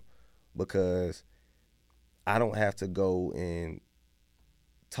comp because I don't have to go and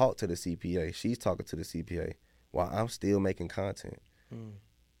talk to the CPA. She's talking to the CPA while I'm still making content.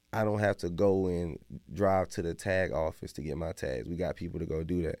 I don't have to go and drive to the tag office to get my tags. We got people to go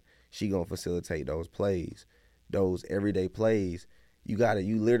do that. She gonna facilitate those plays, those everyday plays. You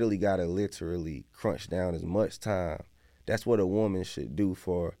literally gotta crunch down as much time. That's what a woman should do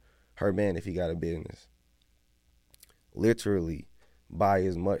for her man if he got a business. Literally buy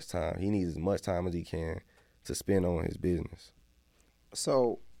as much time. He needs as much time as he can to spend on his business.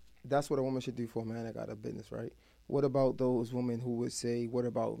 So that's what a woman should do for a man that got a business, right? What about those women who would say, what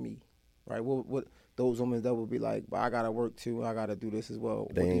about me? Right? What those women that would be like, but I gotta work too, I gotta do this as well.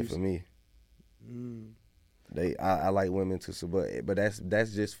 They ain't for me. I like women but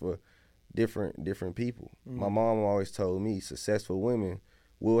that's just for different people. My mom always told me successful women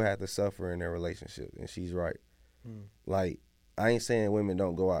will have to suffer in their relationship, and she's right. Like, I ain't saying women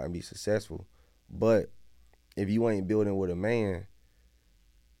don't go out and be successful, but if you ain't building with a man,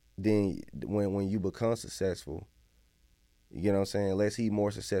 then when you become successful, you get what I'm saying, unless he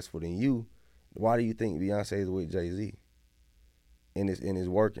more successful than you, why do you think Beyonce is with Jay-Z and is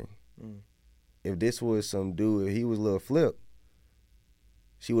working? If this was some dude, if he was Lil Flip,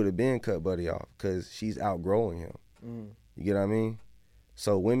 she would have been cut Buddy off because she's outgrowing him. You get what I mean?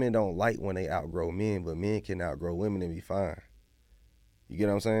 So women don't like when they outgrow men, but men can outgrow women and be fine. You get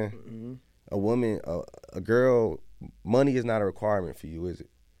what I'm saying? A woman, a girl, money is not a requirement for you, is it?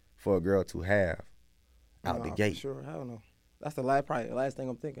 For a girl to have out the gate. For sure, hell no. That's probably the last thing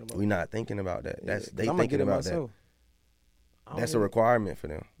I'm thinking about. We're not thinking about that. Yeah, They thinking about that. That's a requirement for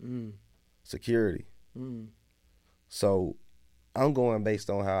them. Security. So I'm going based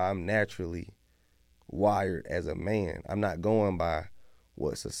on how I'm naturally wired as a man. I'm not going by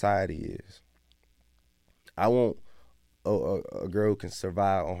what society is. I want a girl who can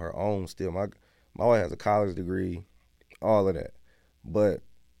survive on her own still. My wife has a college degree, all of that. But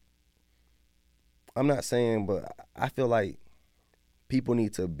I'm not saying, but I feel like people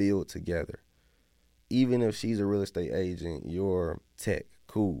need to build together. Even if she's a real estate agent, you're tech,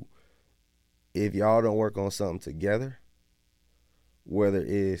 cool. If y'all don't work on something together, whether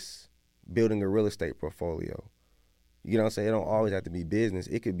it's building a real estate portfolio, you know what I'm saying? It don't always have to be business.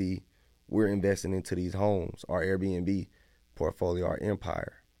 It could be we're investing into these homes, our Airbnb portfolio, our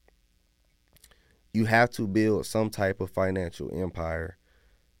empire. You have to build some type of financial empire,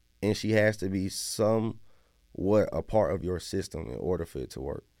 and she has to be somewhat a part of your system in order for it to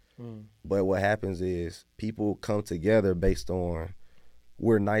work. But what happens is people come together based on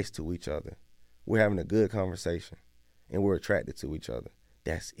we're nice to each other. We're having a good conversation, and we're attracted to each other.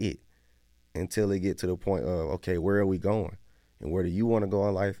 That's it. Until they get to the point of, okay, where are we going? And where do you want to go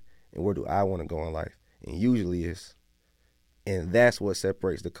in life? And where do I want to go in life? And usually and that's what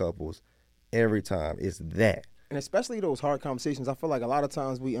separates the couples every time. It's that. And especially those hard conversations. I feel like a lot of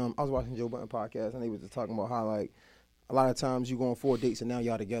times I was watching Joe Budden podcast, and they was just talking about how, like, a lot of times you go on 4 dates and now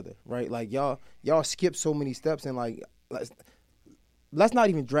y'all together, right? Like, y'all skip so many steps, and, like, let's not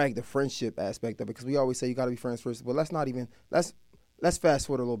even drag the friendship aspect of it, because we always say you got to be friends first. But let's fast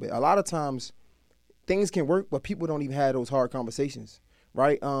forward a little bit. A lot of times things can work, but people don't even have those hard conversations,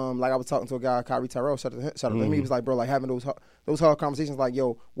 right? Like I was talking to a guy, Kyrie Tyrell, shout out to him. He was like, bro, like having those hard conversations, like,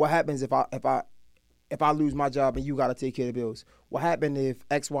 yo, what happens if I lose my job and you got to take care of the bills? What happened if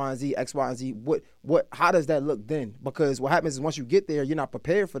X, Y, and Z? How does that look then? Because what happens is once you get there, you're not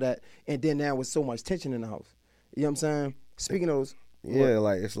prepared for that, and then now with so much tension in the house. You know what I'm saying? Speaking of those. Yeah,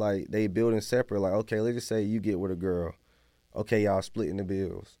 like, it's like they building separate. Like, okay, let's just say you get with a girl. Okay, y'all splitting the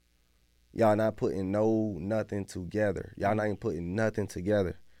bills. Y'all not putting nothing together. Y'all not even putting nothing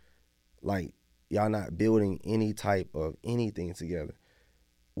together. Like, y'all not building any type of anything together.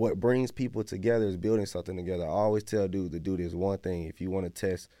 What brings people together is building something together. I always tell dudes to do this one thing. If you want to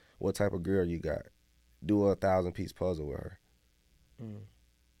test what type of girl you got, do a 1,000-piece puzzle with her.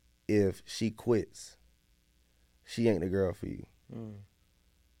 if she quits, she ain't the girl for you.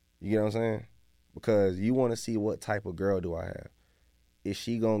 You get what I'm saying? Because you want to see what type of girl do I have. Is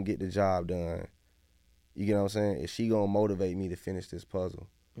she going to get the job done? You get what I'm saying? Is she going to motivate me to finish this puzzle?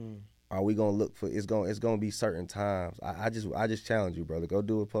 Are we going to look for, it's going to be certain times. I just challenge you, brother. Go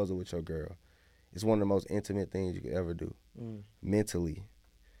do a puzzle with your girl. It's one of the most intimate things you could ever do. Mentally.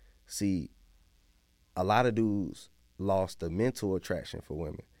 See, a lot of dudes lost the mental attraction for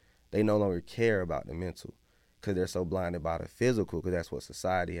women. They no longer care about the mental because they're so blinded by the physical, because that's what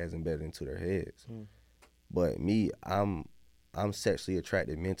society has embedded into their heads. But me, I'm sexually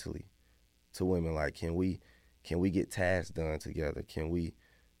attracted mentally to women. Like, can we get tasks done together? Can we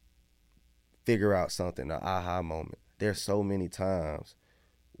figure out something, an aha moment? There's so many times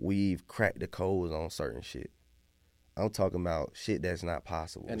we've cracked the codes on certain shit. I'm talking about shit that's not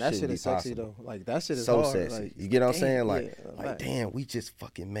possible. And that shit is sexy though. Like, that shit is so hard. sexy. Like, you get what I'm saying? yeah, like damn, we just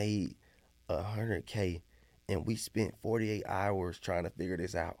fucking made $100K and we spent 48 hours trying to figure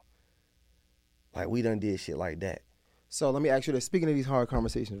this out. Like, we done did shit like that. So let me ask you this. Speaking of these hard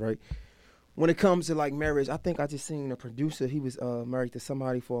conversations, right? When it comes to like marriage, I think I just seen a producer. He was married to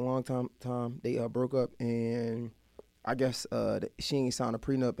somebody for a long time. They broke up, and I guess she ain't signed a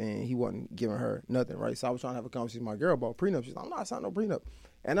prenup, and he wasn't giving her nothing, right? So I was trying to have a conversation with my girl about prenup. She's like, I'm not signing no prenup.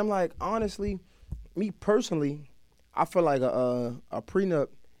 And I'm like, honestly, me personally, I feel like a prenup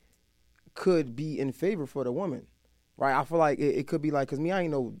could be in favor for the woman, right? I feel like it could be like, cause me, I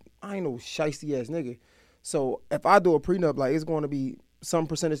ain't no shiesty ass nigga. So if I do a prenup, like, it's going to be some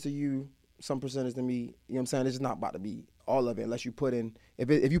percentage to you, some percentage to me. You know what I'm saying? It's just not about to be all of it unless you put in,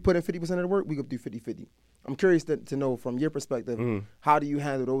 if you put in 50% of the work, we could do 50-50. I'm curious to know from your perspective, how do you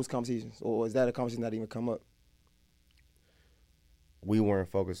handle those conversations? Or is that a conversation that even come up? We weren't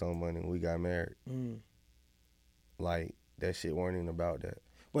focused on money when we got married. Like, that shit weren't even about that.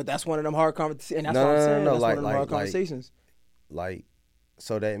 But that's one of them hard conversations. And that's what I'm saying. That's one of them hard conversations. Like,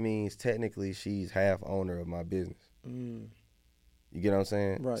 so that means technically she's half owner of my business. You get what I'm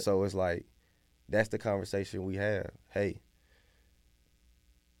saying? Right. So it's like, that's the conversation we have. Hey,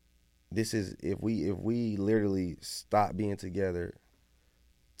 this is, if we literally stop being together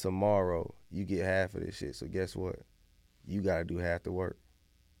tomorrow, you get half of this shit. So guess what? You got to do half the work.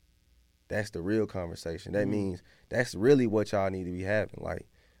 That's the real conversation. That means that's really what y'all need to be having. Like,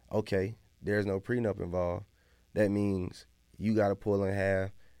 okay, there's no prenup involved. That means you got to pull in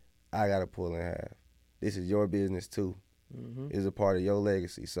half. I got to pull in half. This is your business too. It's a part of your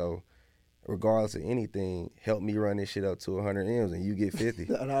legacy. So regardless of anything, help me run this shit up to 100 M's and you get 50.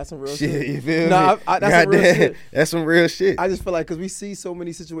 No, that's some real shit. You feel me? That's some real shit. That's some real shit. I just feel like, because we see so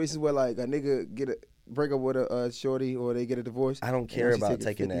many situations where like a nigga break up with a shorty, or they get a divorce. I don't care about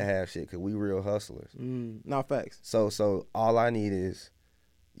taking that half shit, because we real hustlers. Not facts. So all I need is,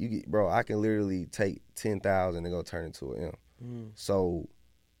 I can literally take 10,000 and go turn it to an M. So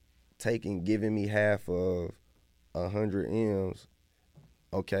giving me half of 100 M's,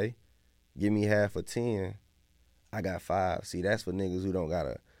 okay, give me half of 10, I got 5. See, that's for niggas who don't got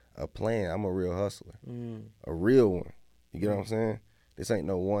a plan. I'm a real hustler, a real one. You get what I'm saying? This ain't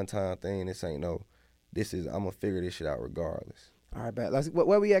no one-time thing. I'm gonna figure this shit out regardless. All right, bet.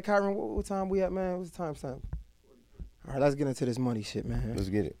 Where we at, Kyron? What time we at, man? What's the time stamp? All right, let's get into this money shit, man. Let's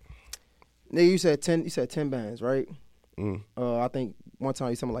get it. Nigga, you said 10 bands, right? I think one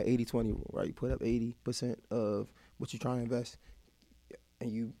time you said like 80-20, right? You put up 80% of what you trying to invest,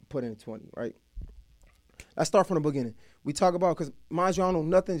 and you put in 20, right? Let's start from the beginning. We talk about, because mind you, I don't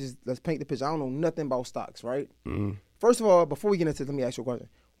know nothing. Just let's paint the picture. I don't know nothing about stocks, right? First of all, before we get into it, let me ask you a question.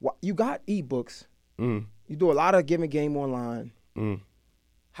 You got ebooks. You do a lot of giving game online.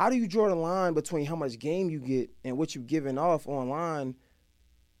 How do you draw the line between how much game you get and what you giving off online,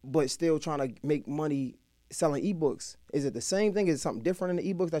 but still trying to make money selling ebooks? Is it the same thing? Is it something different in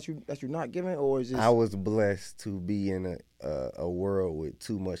the ebooks that you're not giving, or is it? I was blessed to be in a world with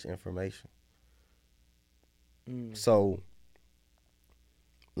too much information. So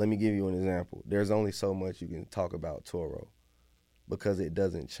let me give you an example. There's only so much you can talk about Toro, because it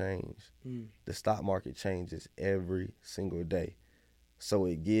doesn't change. The stock market changes every single day. So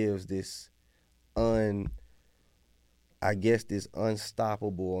it gives this unstoppable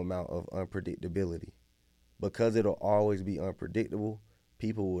amount of unpredictability. Because it'll always be unpredictable,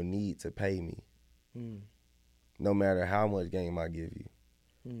 people will need to pay me. No matter how much game I give you.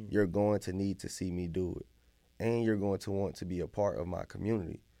 You're going to need to see me do it. And you're going to want to be a part of my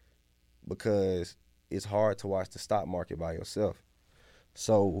community, because it's hard to watch the stock market by yourself.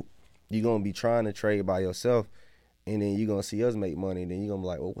 So you're going to be trying to trade by yourself, and then you're going to see us make money, and then you're going to be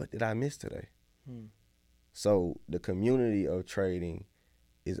like, well, what did I miss today? So the community of trading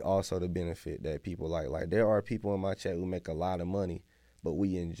is also the benefit that people like. Like, there are people in my chat who make a lot of money, but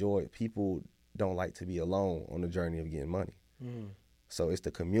we enjoy it. People don't like to be alone on the journey of getting money. So it's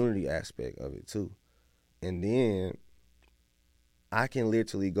the community aspect of it too. And then I can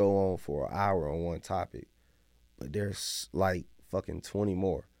literally go on for an hour on one topic, but there's like fucking 20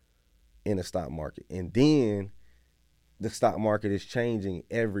 more in the stock market. And then the stock market is changing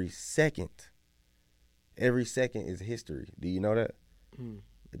every second. Every second is history. Do you know that?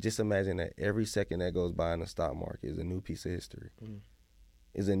 Just imagine that every second that goes by in the stock market is a new piece of history.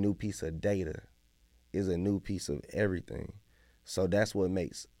 Is a new piece of data. Is a new piece of everything. So that's what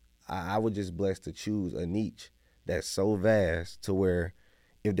makes, I was just blessed to choose a niche that's so vast to where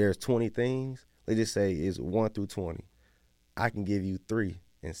if there's 20 things, let's just say it's 1 through 20, I can give you 3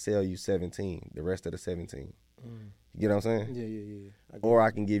 and sell you 17, the rest of the 17. You know what I'm saying? Yeah. Or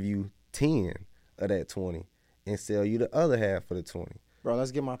I can give you 10 of that 20 and sell you the other half of the 20. Bro,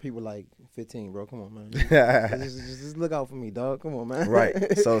 let's give my people like 15, bro. Come on, man. just look out for me, dog. Come on, man.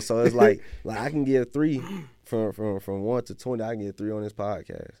 Right. So it's like I can give 3 from 1 to 20. I can get 3 on this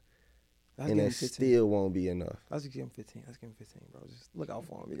podcast. And that still won't be enough. Let's give him 15. Let's give him 15, bro. Just look out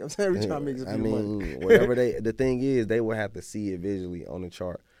for him. You know what I'm saying? We trying to make some money. Whatever the thing is, they will have to see it visually on the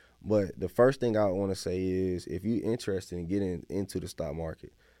chart. But the first thing I want to say is, if you're interested in getting into the stock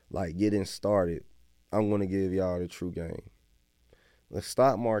market, like getting started, I'm going to give y'all the true game. The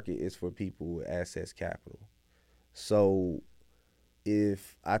stock market is for people with access capital. So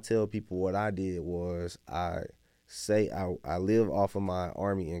if I tell people what I did was I live off of my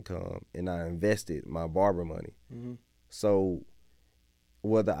Army income and I invested my barber money. So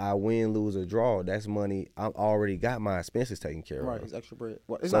whether I win, lose, or draw, that's money. I already got my expenses taken care of. Right, it's extra bread.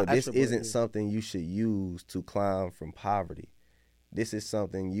 Well, it's so not this extra bread, isn't something you should use to climb from poverty. This is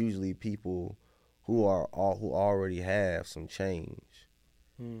something usually people who already have some change.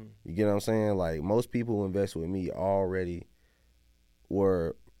 You get what I'm saying? Like, most people who invest with me already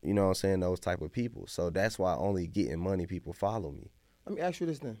were, you know what I'm saying, those type of people. So that's why only getting money people follow me. Let me ask you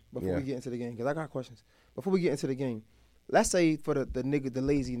this then, before we get into the game, because I got questions. Before we get into the game, let's say for the nigga, the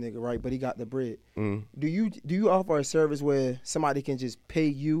lazy nigga, right, but he got the bread. Do you offer a service where somebody can just pay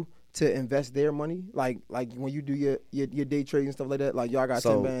you to invest their money? Like when you do your day trade and stuff like that, like y'all got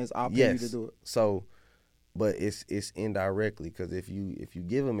 10 bands, I'll pay you to do it. So, but it's indirectly, because if you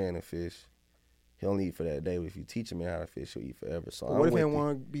give a man a fish, he'll only eat for that day. But if you teach a man how to fish, he'll eat forever. So what if he don't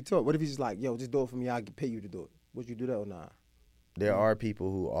want to be taught? What if he's just like, yo, just do it for me, I'll pay you to do it? Would you do that or not? There are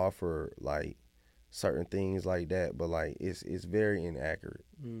people who offer like certain things like that, but like it's very inaccurate.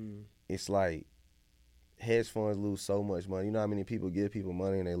 It's like hedge funds lose so much money. You know how many people give people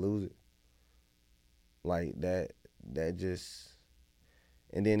money and they lose it? Like that just,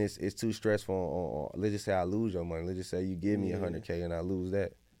 and then it's too stressful on let's just say I lose your money. Let's just say you give me $100K and I lose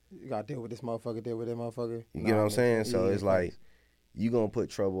that. You gotta deal with this motherfucker, deal with that motherfucker. You get what I'm saying? So it's like you gonna put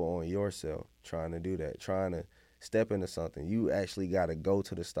trouble on yourself trying to do that, trying to step into something. You actually gotta go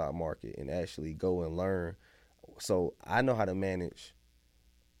to the stock market and actually go and learn. So I know how to manage,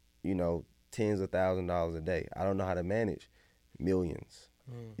 tens of $1,000s a day. I don't know how to manage millions.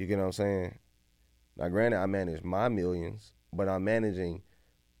 You get what I'm saying? Now, granted, I manage my millions, but I'm managing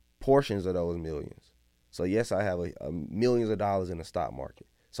portions of those millions. So yes, I have a millions of dollars in the stock market.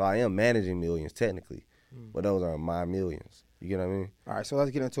 So I am managing millions technically, but those are my millions. You get what I mean? All right, so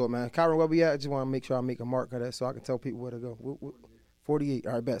let's get into it, man. Kyron, where we at? I just want to make sure I make a mark of that so I can tell people where to go. 48.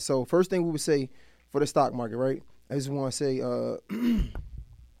 All right, bet. So first thing we would say for the stock market, right? I just want to say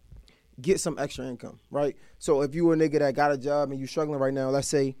get some extra income, right? So if you a nigga that got a job and you struggling right now, let's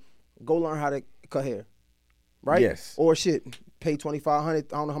say go learn how to cut hair, right? Yes. Or shit, pay $2,500. I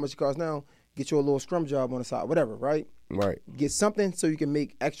don't know how much it costs now. Get you a little scrum job on the side, whatever, right? Right. Get something so you can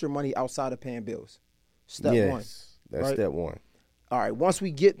make extra money outside of paying bills. Step one. That's right? step one. All right. Once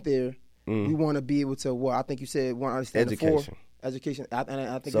we get there, we want to be able to, I think you said, want to understand education. Education. I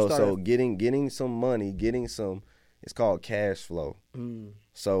think so getting some money, it's called cash flow.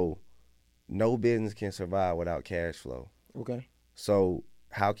 So no business can survive without cash flow. Okay. So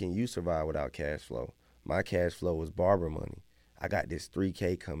how can you survive without cash flow? My cash flow is barber money. I got this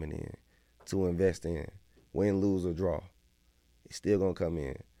 $3K coming in to invest in. Win, lose, or draw. It's still going to come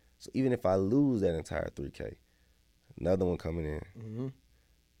in. So even if I lose that entire $3K, another one coming in.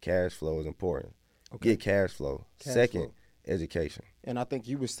 Cash flow is important. Okay. Get cash flow. Second, education. And I think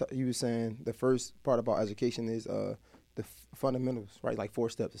you was saying the first part about education is the fundamentals, right? Like 4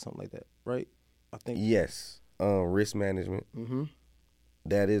 steps or something like that, right? I think. Yes. Risk management.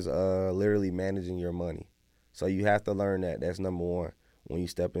 That is literally managing your money. So you have to learn that. That's number one when you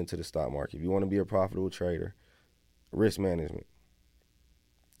step into the stock market. If you want to be a profitable trader, risk management.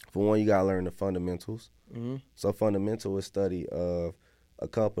 For one, you gotta learn the fundamentals. So fundamental is study of a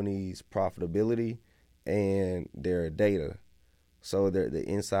company's profitability and their data. So the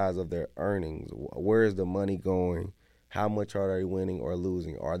insides of their earnings. Where is the money going? How much are they winning or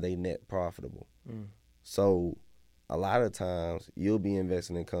losing? Are they net profitable? So a lot of times you'll be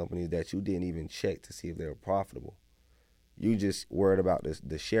investing in companies that you didn't even check to see if they were profitable. You just worried about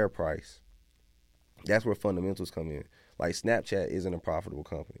the share price. That's where fundamentals come in. Like Snapchat isn't a profitable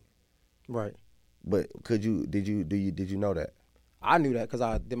company. Right. But did you know that? I knew that because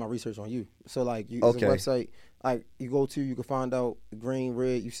I did my research on you. So like, it's okay. a website like you go to, you can find out green,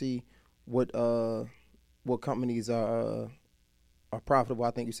 red. You see what companies are profitable.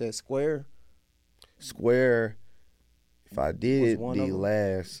 I think you said Square. If I did the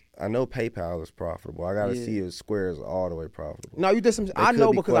last, I know PayPal is profitable. I gotta see if Square is all the way profitable. No, you did some. I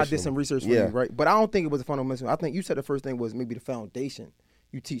know because I did some research for you, right? But I don't think it was a fundamental. I think you said the first thing was maybe the foundation.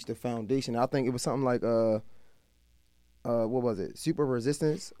 You teach the foundation. I think it was something like what was it? Super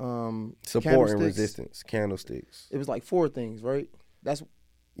resistance, support and resistance, candlesticks. It was like 4 things, right?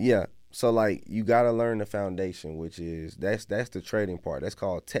 Yeah. So like you gotta learn the foundation, which is that's the trading part. That's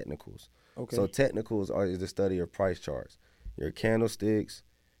called technicals. Okay. So technicals is the study of price charts. Your candlesticks,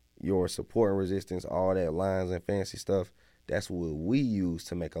 your support and resistance, all that lines and fancy stuff. That's what we use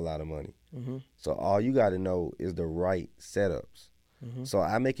to make a lot of money. So all you got to know is the right setups. So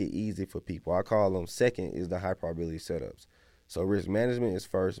I make it easy for people. I call them second is the high probability setups. So risk management is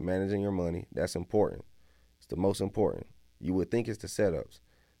first, managing your money. That's important. It's the most important. You would think it's the setups.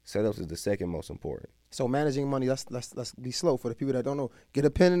 Setups is the second most important. So managing money, let's be slow for the people that don't know. Get a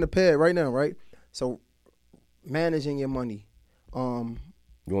pen and a pad right now, right? So managing your money. You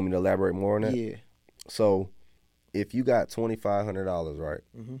want me to elaborate more on that? Yeah. So if you got $2,500, right?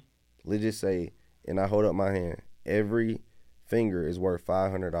 Let's just say, and I hold up my hand, every finger is worth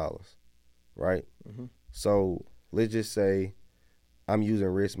 $500, right? So let's just say I'm using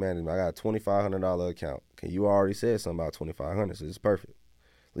risk management. I got a $2,500 account. Okay, you already said something about $2,500, so it's perfect.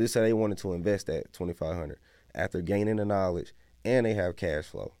 Let's just say they wanted to invest that $2,500 after gaining the knowledge and they have cash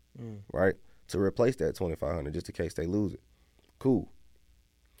flow, right? To replace that $2,500 just in case they lose it. Cool.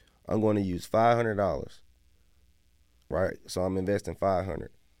 I'm going to use $500, right? So I'm investing $500.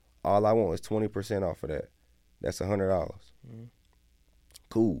 All I want is 20% off of that. That's $100.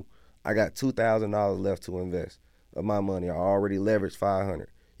 Cool. I got $2,000 left to invest of my money. I already leveraged $500.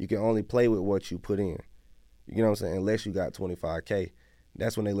 You can only play with what you put in. You know what I'm saying? Unless you got $25K.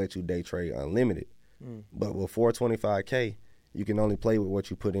 That's when they let you day trade unlimited. But before $25K, you can only play with what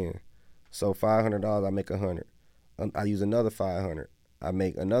you put in. So $500, I make $100. I use another $500. I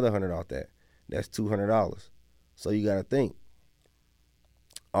make another $100 off that. That's $200. So you got to think.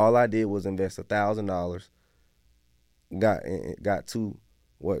 All I did was invest $1,000. Got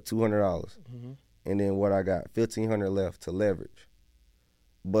 $200. And then what I got, $1,500 left to leverage.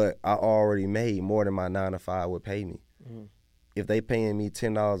 But I already made more than my 9 to 5 would pay me. If they paying me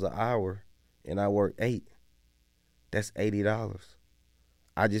 $10 an hour and I work 8, that's $80.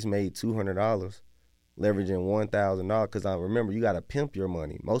 I just made $200 leveraging $1,000 because I remember you got to pimp your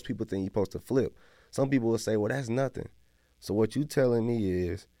money. Most people think you're supposed to flip. Some people will say, well, that's nothing. So what you telling me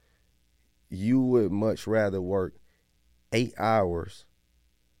is you would much rather work 8 hours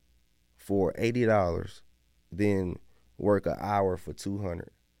for $80 than work an hour for $200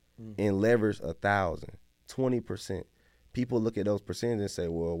 and leverage 1,000, 20%. People look at those percentages and say,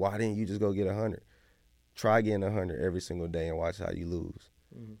 well, why didn't you just go get 100? Try getting 100 every single day and watch how you lose.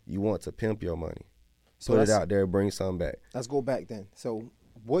 You want to pimp your money. So put it out there, bring some back. Let's go back then. So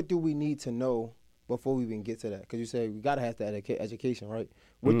what do we need to know before we even get to that? Because you say we got to have that education, right?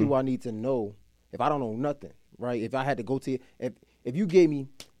 What do I need to know if I don't know nothing, right? If I had to go to if you gave me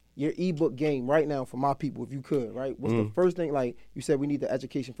your ebook game right now for my people, if you could, right? What's the first thing? Like you said, we need the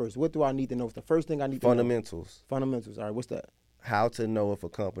education first. What do I need to know? What's the first thing I need to know? Fundamentals. Fundamentals. All right, what's that? How to know if a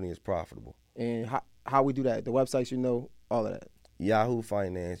company is profitable. And how we do that? The websites, all of that. Yahoo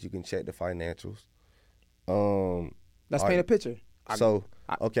Finance, you can check the financials. Let's paint a picture.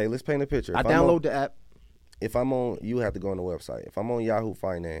 Let's paint a picture. I download the app. If I'm on, you have to go on the website. If I'm on Yahoo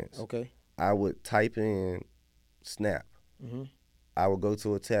Finance, okay, I would type in Snap. I would go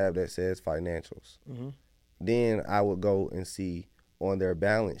to a tab that says financials. Then I would go and see on their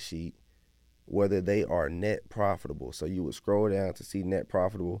balance sheet whether they are net profitable. So you would scroll down to see net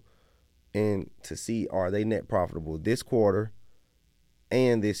profitable and to see are they net profitable this quarter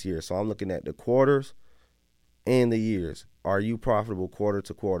and this year. So I'm looking at the quarters and the years. Are you profitable quarter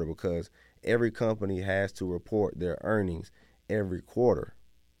to quarter? Because every company has to report their earnings every quarter.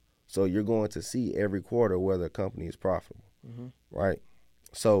 So you're going to see every quarter whether a company is profitable, right?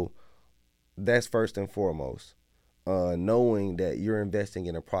 So that's first and foremost. Knowing that you're investing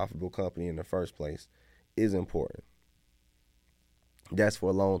in a profitable company in the first place is important. That's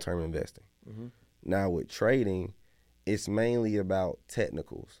for long-term investing. Mm-hmm. Now with trading, it's mainly about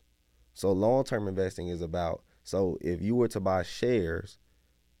technicals. So long-term investing is about, so if you were to buy shares,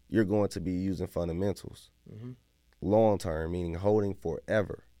 you're going to be using fundamentals. Mm-hmm. Long-term, meaning holding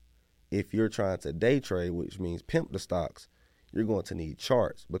forever. If you're trying to day trade, which means pimp the stocks, you're going to need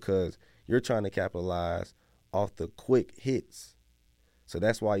charts because you're trying to capitalize off the quick hits. So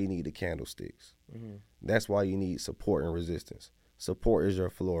that's why you need the candlesticks. Mm-hmm. That's why you need support and resistance. Support is your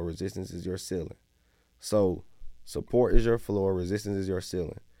floor, resistance is your ceiling. So support is your floor, resistance is your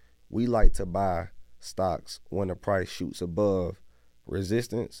ceiling. We like to buy stocks when the price shoots above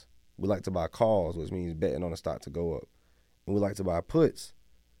resistance. We like to buy calls, which means betting on the stock to go up. And we like to buy puts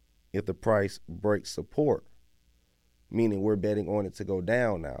if the price breaks support, meaning we're betting on it to go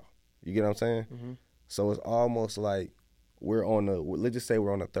down now. You get what I'm saying? Mm-hmm. So it's almost like let's just say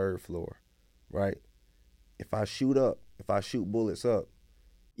we're on the third floor, right? If I shoot bullets up.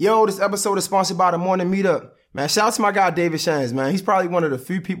 Yo, this episode is sponsored by the Morning Meetup. Man, shout out to my guy, David Shands, man. He's probably one of the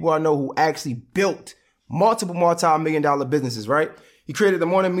few people I know who actually built multiple multi-million-dollar businesses, right? He created the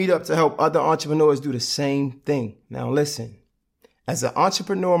Morning Meetup to help other entrepreneurs do the same thing. Now, listen, as an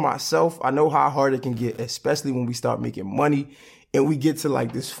entrepreneur myself, I know how hard it can get, especially when we start making money and we get to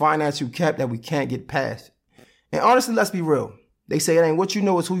like this financial cap that we can't get past. And honestly, let's be real. They say it ain't what you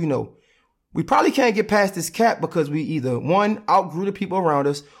know, it's who you know. We probably can't get past this cap because we either, one, outgrew the people around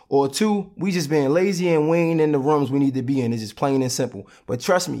us, or two, we just being lazy and we ain't in the rooms we need to be in. It's just plain and simple. But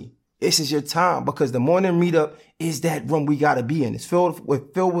trust me, this is your time because the Morning Meetup is that room we got to be in. It's filled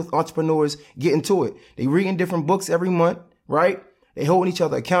with entrepreneurs getting to it. They reading different books every month, right? They holding each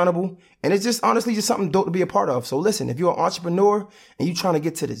other accountable. And it's just honestly just something dope to be a part of. So listen, if you're an entrepreneur and you trying to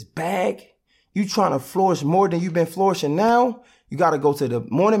get to this bag, you trying to flourish more than you've been flourishing now, you got to go to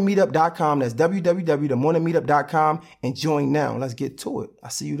themorningmeetup.com. That's www.themorningmeetup.com and join now. Let's get to it. I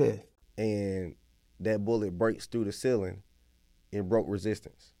see you there. And that bullet breaks through the ceiling. It broke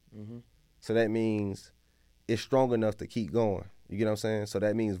resistance. Mm-hmm. So that means it's strong enough to keep going. You get what I'm saying? So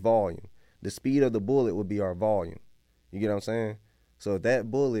that means volume. The speed of the bullet would be our volume. You get what I'm saying? So if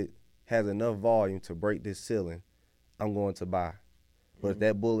that bullet has enough volume to break this ceiling, I'm going to buy. But if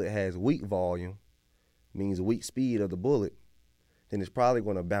that bullet has weak volume, means weak speed of the bullet, then it's probably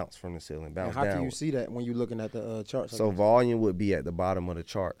going to bounce from the ceiling, bounce down. How can you see that when you're looking at the charts? So volume would be at the bottom of the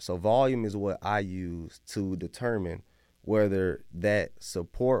chart. So volume is what I use to determine whether that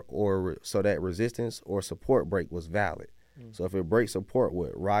support that resistance or support break was valid. Mm. So if it breaks support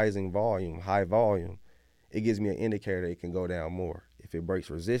with rising volume, high volume, it gives me an indicator that it can go down more. If it breaks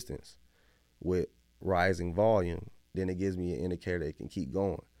resistance with rising volume, then it gives me an indicator that it can keep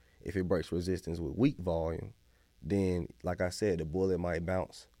going. If it breaks resistance with weak volume, then, like I said, the bullet might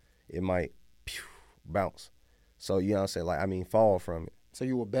bounce. It might bounce. So, you know what I'm saying? Fall from it. So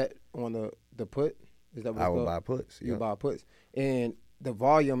you will bet on the put? Is that what I would buy puts. You buy puts. And the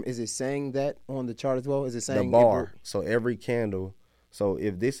volume, is it saying that on the chart as well? Is it saying the bar? So every candle. So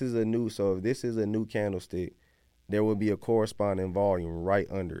if this is a new candlestick, there will be a corresponding volume right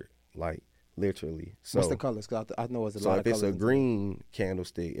under it, like literally. So what's the colors? Because I know it's a lot of colors. So if it's a green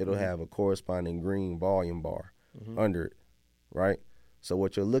candlestick, it'll have a corresponding green volume bar under it, right? So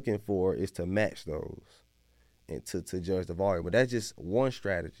what you're looking for is to match those and to judge the volume. But that's just one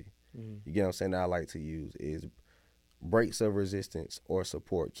strategy. You get what I'm saying, that I like to use is breaks of resistance or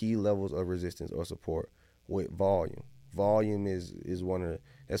support, key levels of resistance or support with volume. Volume is one of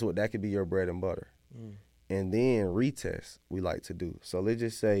that could be your bread and butter. And then retest we like to do. So let's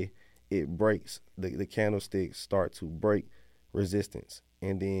just say it breaks, the candlesticks start to break resistance.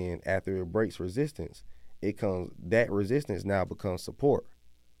 And then after it breaks resistance, that resistance now becomes support.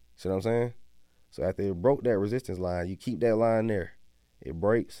 See what I'm saying? So after it broke that resistance line, you keep that line there. It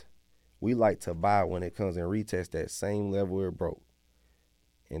breaks. We like to buy when it comes and retest that same level it broke.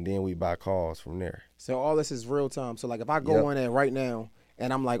 And then we buy calls from there. So all this is real time. So like if I go in there right now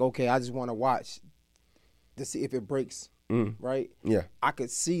and I'm like, okay, I just want to watch to see if it breaks, right? Yeah. I could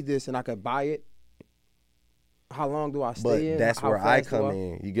see this and I could buy it. How long do I stay in? But that's where I come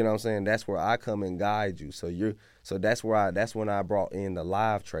in. You get what I'm saying? That's where I come and guide you. So that's when I brought in the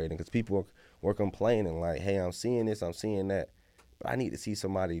live trading, because people were complaining like, hey, I'm seeing this, I'm seeing that, but I need to see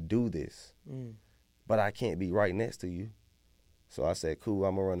somebody do this. But I can't be right next to you. So I said, cool,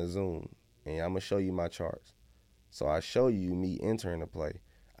 I'm going to run a Zoom, and I'm going to show you my charts. So I show you me entering the play.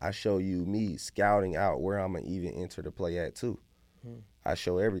 I show you me scouting out where I'm going to even enter the play at, too. I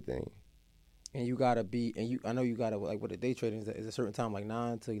show everything. And you gotta be, I know you gotta, like, with the day trading is a certain time, like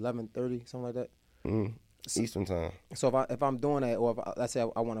 9 to 11:30, something like that. Eastern time. So if I'm doing that, or let's say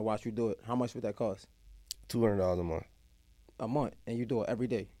I want to watch you do it, how much would that cost? $200 a month. A month, and you do it every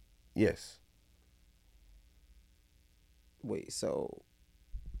day. Yes. Wait, so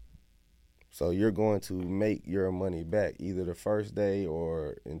you're going to make your money back either the first day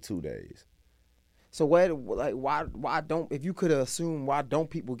or in 2 days. So why don't, if you could assume, why don't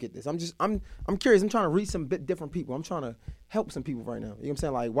people get this? I'm curious. I'm trying to reach some bit different people. I'm trying to help some people right now. You know what I'm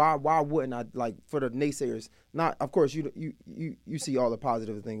saying? Like, why wouldn't I, like, for the naysayers? Not, of course, you see all the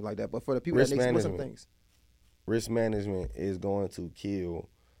positive things like that, but for the people that naysay some things. Risk management is going to kill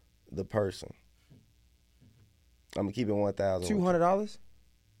the person. I'm gonna keep it 1,000. $200?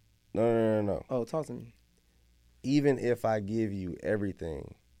 No. Oh, talk to me. Even if I give you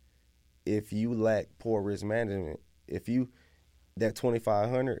everything, if you lack poor risk management, that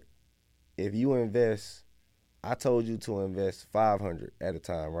 $2,500, if you invest, I told you to invest $500 at a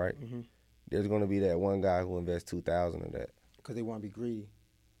time, right? Mm-hmm. There's going to be that one guy who invests $2,000 of that because they want to be greedy.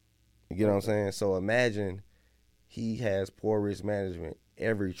 You get what I'm saying? So imagine he has poor risk management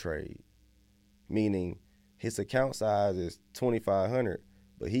every trade, meaning his account size is $2,500,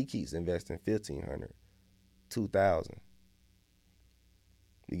 but he keeps investing $1,500, $2,000.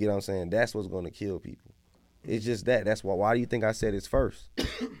 You get what I'm saying? That's what's going to kill people. It's just that. That's why. Why do you think I said it's first?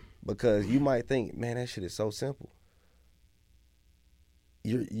 Because you might think, man, that shit is so simple.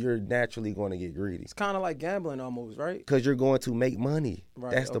 You're naturally going to get greedy. It's kind of like gambling almost, right? Because you're going to make money.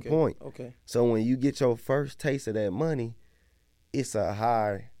 Right. That's the point. Okay. So when you get your first taste of that money, it's a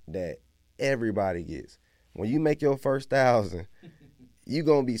high that everybody gets. When you make your first 1,000, you're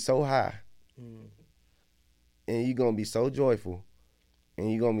going to be so high. And you're going to be so joyful. And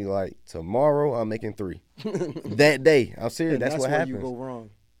you're going to be like, tomorrow I'm making 3. That day. I'm serious. That's what happens. That's where you go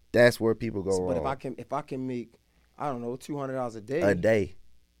wrong. That's where people go wrong. But if I can make, I don't know, $200 a day. A day.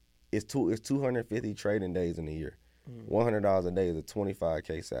 It's 250 trading days in a year. $100 a day is a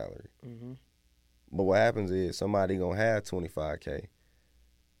 $25K salary. Mm-hmm. But what happens is somebody going to have $25K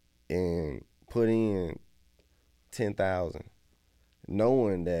and put in $10,000,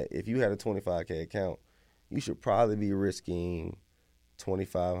 knowing that if you had a $25K account, you should probably be risking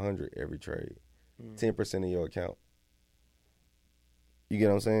 $2,500 every trade, 10% of your account. You get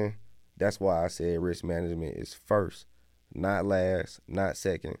what I'm saying? That's why I said risk management is first, not last, not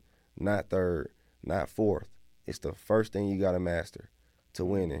second, not third, not fourth. It's the first thing you got to master to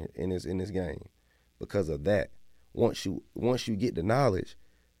win in this game. Because of that, once you get the knowledge,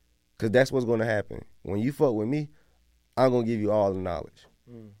 because that's what's going to happen. When you fuck with me, I'm going to give you all the knowledge.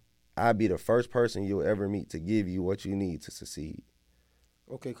 I'll be the first person you'll ever meet to give you what you need to succeed.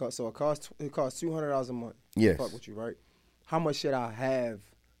 Okay, so it costs $200 a month. Yes. Fuck with you, right? How much should I have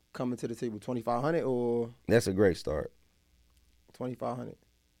coming to the table? $2,500 or? That's a great start. $2,500.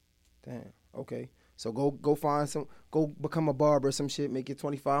 Damn. Okay. So go find go become a barber or some shit. Make it $2,500.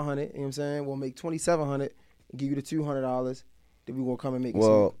 You know what I'm saying? We'll make $2,700 and give you the $200. Then we gonna come and make.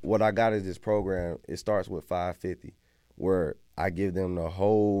 Well, what I got is this program. It starts with $550, where I give them the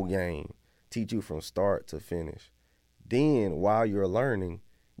whole game, teach you from start to finish. Then, while you're learning,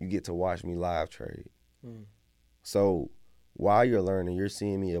 you get to watch me live trade. So, while you're learning, you're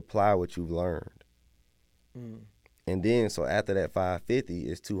seeing me apply what you've learned. And then, so after that $550,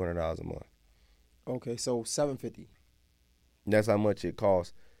 it's $200 a month. Okay, so $750. That's how much it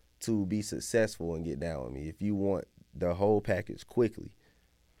costs to be successful and get down with me. If you want the whole package quickly,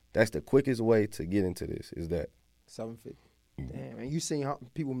 that's the quickest way to get into this. Is that $750? Damn, and you seen how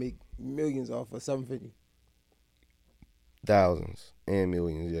people make millions off of $750? Thousands and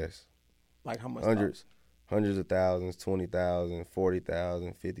millions, yes. Like how much? Hundreds of thousands, 20,000,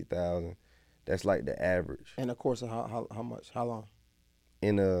 40,000, 50,000. That's like the average. And of course, how much? How long?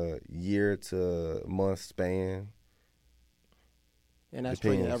 In a year to month span. And that's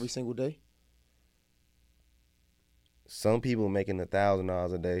trading every single day? Some people making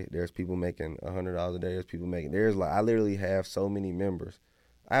 $1,000 a day. There's people making $100 a day. I literally have so many members.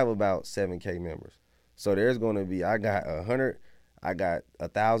 I have about 7K members. So there's going to be, I got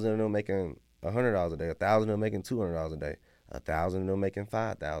 1,000 of them making $100 a day, 1,000 of them making $200 a day, 1,000 of them making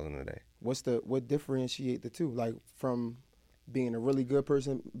 $5,000 a day. What differentiate the two? Like from being a really good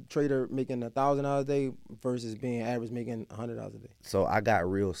trader making $1,000 a day versus being average making $100 a day? So I got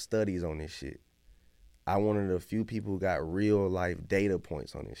real studies on this shit. I one of the few people who got real life data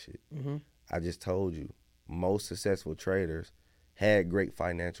points on this shit. Mm-hmm. I just told you, most successful traders had great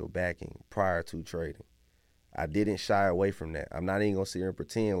financial backing prior to trading. I didn't shy away from that. I'm not even gonna sit here and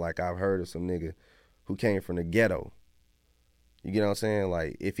pretend like I've heard of some nigga who came from the ghetto. You get what I'm saying?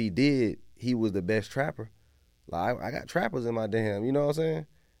 Like, if he did, he was the best trapper. Like I got trappers in my damn, you know what I'm saying?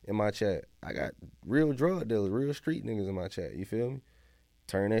 In my chat. I got real drug dealers, real street niggas in my chat. You feel me?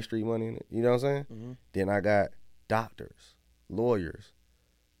 Turn that street money in it. You know what I'm saying? Mm-hmm. Then I got doctors, lawyers,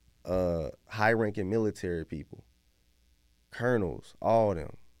 high-ranking military people, colonels, all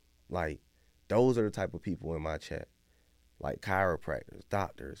them. Like, those are the type of people in my chat. Like chiropractors,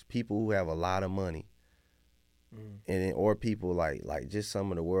 doctors, people who have a lot of money. And or people like just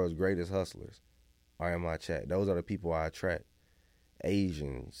some of the world's greatest hustlers are in my chat. Those are the people I attract.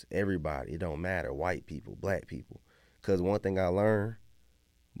 Asians, everybody, it don't matter. White people, black people. Because one thing I learned,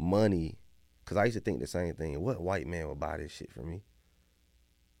 money, because I used to think the same thing. What white man would buy this shit from me?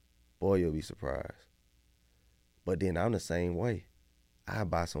 Boy, you'll be surprised. But then I'm the same way. I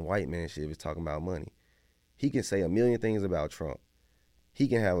buy some white man shit if it's talking about money. He can say a million things about Trump. He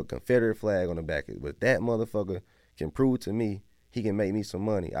can have a Confederate flag on the back of it, but if that motherfucker can prove to me he can make me some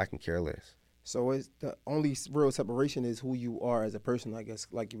money, I can care less. So it's the only real separation is who you are as a person, I guess,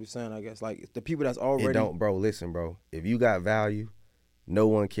 like you were saying, I guess. Like the people that's already... It don't, bro, listen, bro. If you got value, no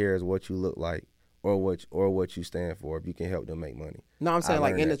one cares what you look like or what you stand for if you can help them make money. No, I'm saying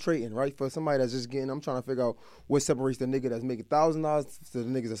like in the trading, right? For somebody that's just getting... I'm trying to figure out what separates the nigga that's making $1,000 to the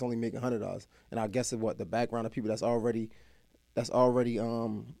niggas that's only making $100. And I guess what the background of people that's already I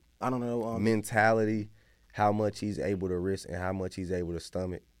don't know. Mentality, how much he's able to risk and how much he's able to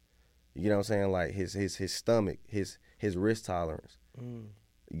stomach. You know what I'm saying? Like his stomach, his risk tolerance.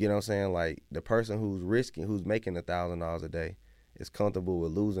 You know what I'm saying? Like the person who's making $1,000 a day is comfortable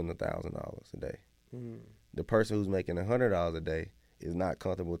with losing $1,000 a day. The person who's making $100 a day is not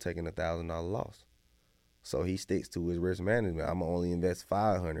comfortable taking $1,000 loss. So he sticks to his risk management. I'm gonna only invest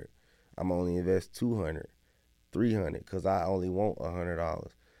 $500. I'm gonna only invest $200. $300 because I only want $100,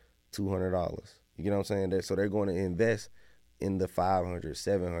 $200. You know what I'm saying? So they're going to invest in the $500,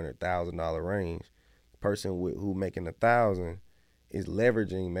 $700,000 range. The person who making $1,000 is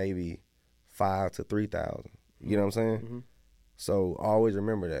leveraging maybe $5,000 to $3,000. You know what I'm saying? Mm-hmm. So always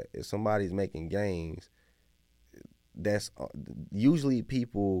remember that if somebody's making gains, that's usually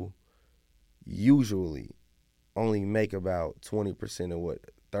people only make about 20% of what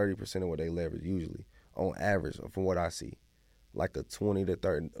 30% of what they leverage usually. On average, from what I see, like a 20 to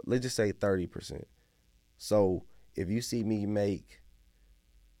 30, let's just say 30%. So if you see me make,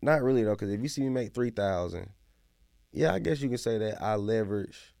 not really though, because if you see me make 3,000, yeah, I guess you can say that I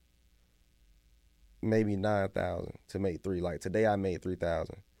leverage maybe 9,000 to make 3. Like today I made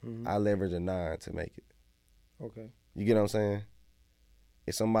 3,000. I leverage a 9 to make it. Okay. You get what I'm saying?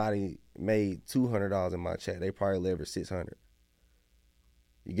 If somebody made $200 in my chat, they probably leverage 600.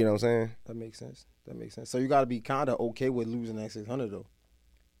 You get what I'm saying? That makes sense. So you got to be kind of okay with losing that 600 though.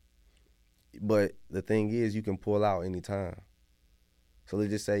 But the thing is, you can pull out anytime. So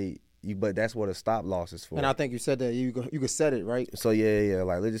let's just say but that's what a stop loss is for. And I think you said that you could set it, right? So yeah.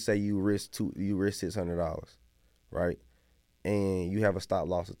 Like let's just say you risk $600, right? And you have a stop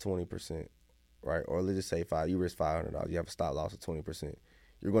loss of 20%, right? Or let's just say you risk $500. You have a stop loss of 20%.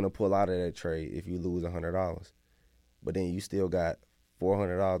 You're gonna pull out of that trade if you lose $100, but then you still got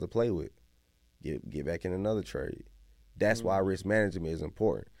 $400 to play with. Get back in another trade. That's why risk management is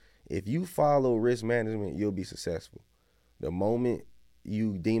important. If you follow risk management, you'll be successful. The moment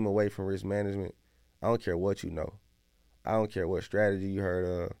you deem away from risk management, I don't care what you know. I don't care what strategy you heard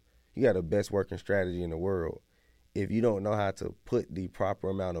of. You got the best working strategy in the world. If you don't know how to put the proper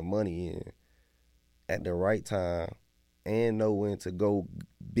amount of money in at the right time and know when to go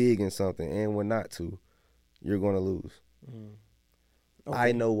big in something and when not to, you're going to lose. Okay.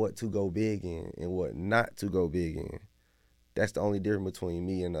 I know what to go big in and what not to go big in. That's the only difference between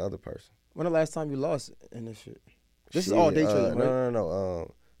me and the other person. When the last time you lost in this shit? This is all day trading, right?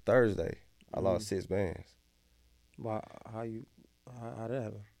 No. Thursday, I lost 6 bands. Wow, how that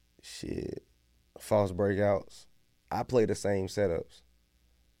happen? Shit, false breakouts. I play the same setups,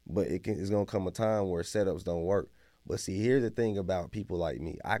 but it's gonna come a time where setups don't work. But see, here's the thing about people like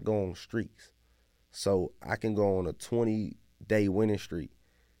me. I go on streaks, so I can go on a 20-day winning streak,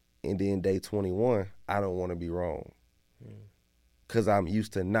 and then day 21, I don't want to be wrong, because I'm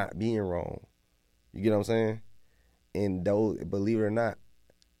used to not being wrong. You get what I'm saying? And those, believe it or not,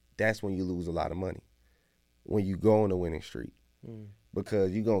 that's when you lose a lot of money, when you go on a winning streak,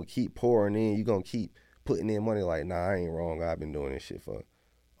 because you're going to keep pouring in, you're going to keep putting in money like, nah, I ain't wrong. I've been doing this shit for,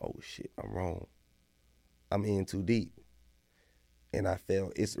 oh shit, I'm wrong. I'm in too deep. And I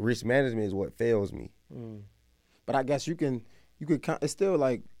fail. It's risk management is what fails me. But I guess you could it's still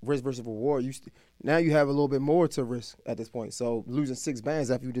like risk versus reward. Now you have a little bit more to risk at this point. So losing 6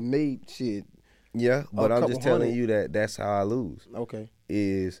 bands after you done made shit. Yeah, but I'm just telling you that's how I lose. Okay.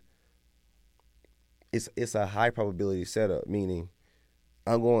 Is it's a high probability setup, meaning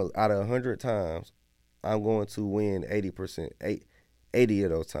I'm going out of 100 times, I'm going to win 80%, 80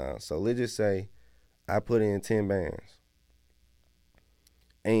 of those times. So let's just say I put in 10 bands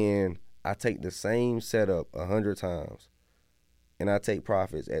and I take the same setup 100 times and I take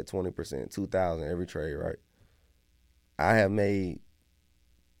profits at 20%, 2,000 every trade, right? I have made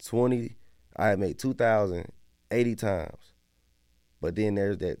 2,000 80 times. But then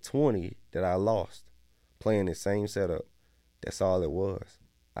there's that 20 that I lost playing the same setup. That's all it was.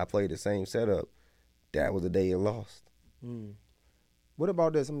 I played the same setup. That was the day it lost. What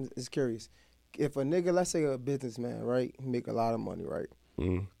about this? I'm just curious. If a nigga, let's say a businessman, right, he make a lot of money, right?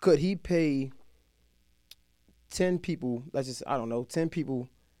 Could he pay 10 people, 10 people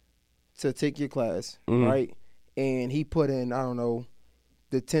to take your class, right? And he put in, I don't know,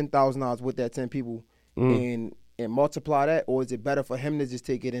 the $10,000 with that 10 people and multiply that? Or is it better for him to just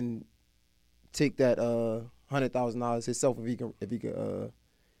take it and take that $100,000 himself if he can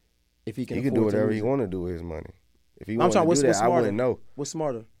He can do whatever he want to do with his money. If he want to do that, I wouldn't know. What's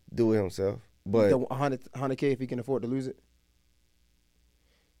smarter? Do it himself. But the 100K if he can afford to lose it?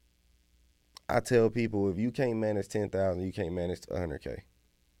 I tell people, if you can't manage 10,000, you can't manage 100K.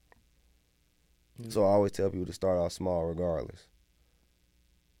 So I always tell people to start off small regardless.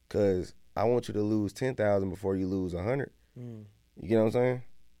 Because I want you to lose 10,000 before you lose 100. You get what I'm saying?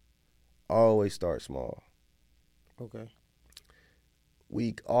 Always start small. Okay.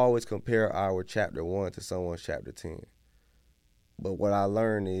 We always compare our chapter 1 to someone's chapter 10. But what I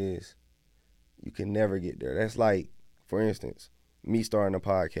learned is you can never get there. That's like, for instance, me starting a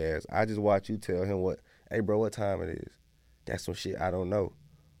podcast. I just watch you tell him hey bro, what time it is. That's some shit I don't know.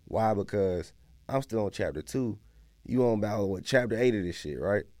 Why? Because I'm still on chapter 2. You on about chapter 8 of this shit,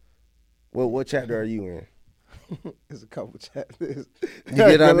 right? What chapter are you in? There's a couple chapters. You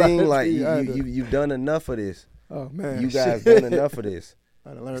get what I mean? Like you've done enough of this. Oh man, you guys done enough of this.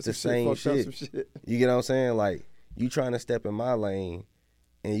 I done learned it's the some same shit. You get what I'm saying? Like you trying to step in my lane,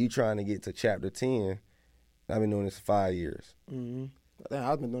 and you trying to get to chapter 10. I've been doing this for 5 years.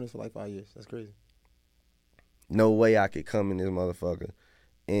 I've been doing this for like 5 years. That's crazy. No way I could come in this motherfucker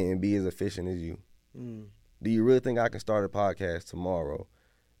and be as efficient as you. Do you really think I can start a podcast tomorrow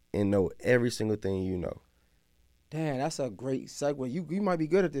and know every single thing you know? Damn, that's a great segue. You might be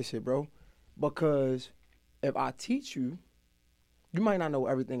good at this shit, bro. Because if I teach you, you might not know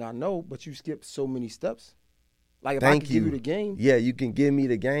everything I know, but you skip so many steps. Like if I can give you the game. Yeah, you can give me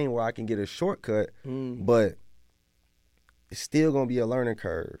the game where I can get a shortcut, but it's still going to be a learning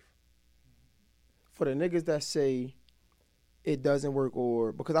curve. For the niggas that say it doesn't work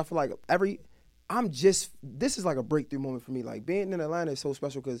because I feel like this is like a breakthrough moment for me. Like being in Atlanta is so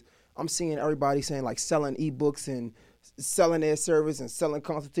special because I'm seeing everybody saying like selling ebooks and selling their service and selling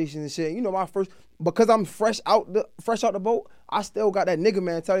consultations and shit. You know, because I'm fresh out the boat, I still got that nigga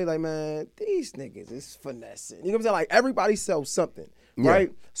mentality like, man, these niggas is finessing. You know what I'm saying? Like everybody sells something, right?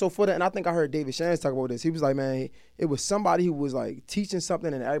 Yeah. So and I think I heard David Shands talk about this. He was like, man, it was somebody who was like teaching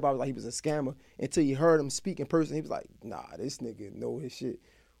something and everybody was like he was a scammer until you heard him speak in person. He was like, nah, this nigga know his shit.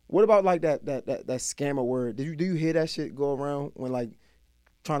 What about like that scammer word? Do you hear that shit go around when like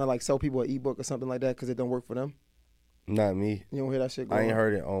trying to like sell people an ebook or something like that because it don't work for them? Not me. You don't hear that shit go I ain't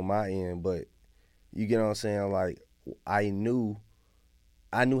heard it on my end, but you get what I'm saying? Like I knew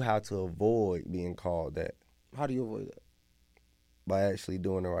how to avoid being called that. How do you avoid that? By actually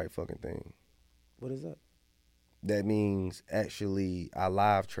doing the right fucking thing. What is that? That means actually I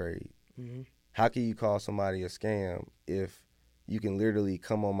live trade. How can you call somebody a scam if you can literally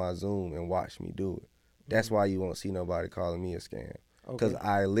come on my Zoom and watch me do it? That's why you won't see nobody calling me a scam. Because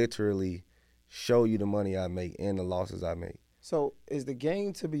I literally show you the money I make and the losses I make. So is the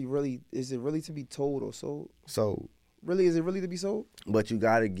game is it really to be told or sold? Sold. Really, is it really to be sold? But you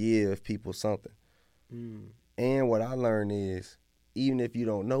got to give people something. And what I learned is, even if you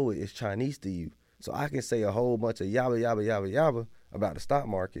don't know it, it's Chinese to you. So I can say a whole bunch of yabba, yabba, yabba, yabba about the stock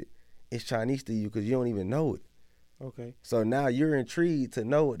market. It's Chinese to you because you don't even know it. Okay. So now you're intrigued to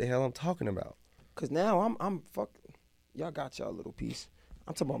know what the hell I'm talking about. Because now I'm y'all got y'all little piece.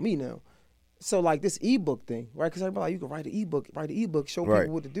 I'm talking about me now. So like this ebook thing, right? Because everybody like, you can write an ebook, show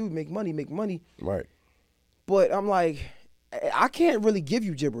people what to do, make money. Right. But I'm like, I can't really give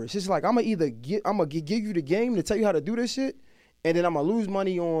you gibberish. It's like I'm gonna give you the game to tell you how to do this shit, and then I'm gonna lose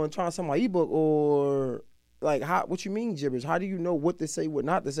money on trying to sell my ebook or like what you mean gibberish? How do you know what to say, what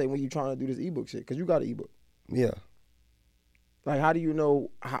not to say when you're trying to do this ebook shit? Because you got an ebook. Yeah. Like how do you know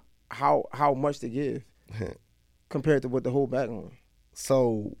how much to give compared to what the whole back on?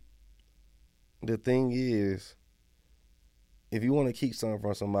 So the thing is, if you want to keep something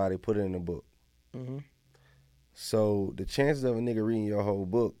from somebody, put it in a book. Mm-hmm. So the chances of a nigga reading your whole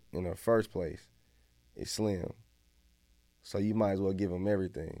book in the first place is slim. So you might as well give him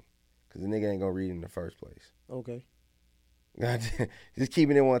everything, because the nigga ain't gonna read it in the first place. Okay. Just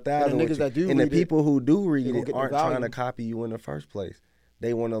keeping it 1,000 with niggas you. that do and the read it, people who do read they gonna it get the aren't trying value. to copy you in the first place.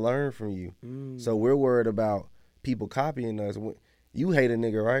 They want to learn from you. Mm. So we're worried about people copying us. You hate a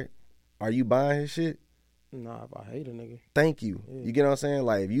nigga, right? Are you buying his shit? Nah, if I hate a nigga. Thank you. Yeah. You get what I'm saying?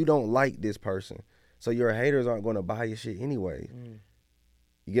 Like, if you don't like this person, so your haters aren't going to buy your shit anyway. Mm.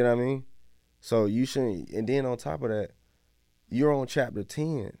 You get what I mean? So you shouldn't. And then on top of that, you're on chapter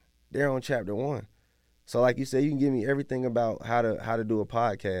 10. They're on chapter 1. So like you said, you can give me everything about how to do a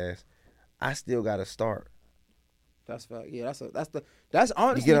podcast. I still got to start. That's fact. Yeah, that's honestly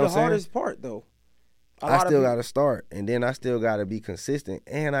what the I'm saying? hardest part though. I still got to start, and then I still got to be consistent,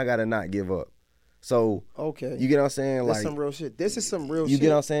 and I got to not give up. So okay, you get what I'm saying? That's like some real shit. This is some real shit. You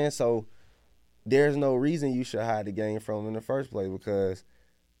get what I'm saying? So there's no reason you should hide the game from them in the first place, because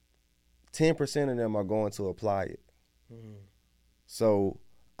 10% of them are going to apply it. Mm. So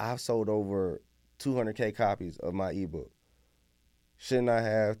I've sold over 200K copies of my ebook. Shouldn't I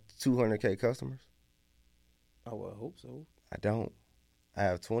have 200K customers? I would hope so. I don't. I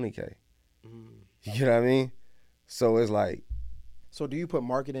have 20K. Mm. You know what I mean? So it's like. So do you put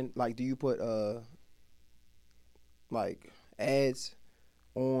marketing, like do you put like ads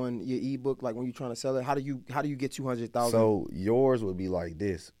on your ebook, like when you're trying to sell it? How do you get 200,000? So yours would be like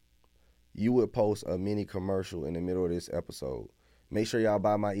this. You would post a mini commercial in the middle of this episode. Make sure y'all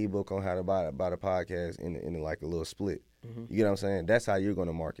buy my ebook on how to buy the podcast in like a little split. Mm-hmm. You get what I'm saying? That's how you're going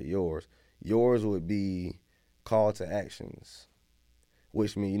to market yours. Yours would be call to actions,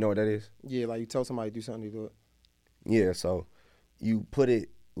 which means, you know what that is? Yeah, like you tell somebody to do something, to do it. Yeah, so you put it,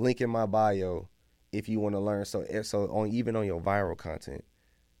 link in my bio if you want to learn. So even on your viral content,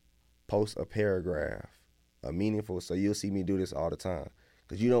 post a paragraph, a meaningful, so you'll see me do this all the time,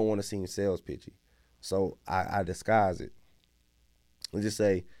 because you don't want to seem sales pitchy. So I disguise it. Let's just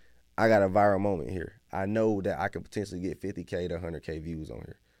say I got a viral moment here. I know that I could potentially get 50K to 100K views on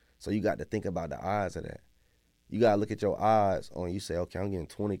here. So you got to think about the odds of that. You got to look at your odds on, you say, okay, I'm getting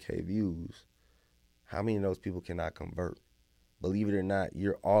 20K views. How many of those people can I convert? Believe it or not,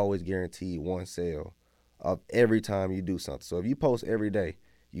 you're always guaranteed one sale of every time you do something. So if you post every day,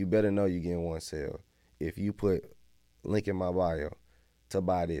 you better know you're getting one sale. If you put link in my bio to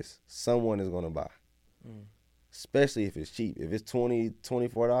buy this, someone is going to buy. Mm. Especially if it's cheap. If it's $20,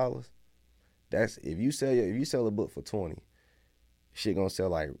 $24, that's if you sell a book for 20, shit gonna sell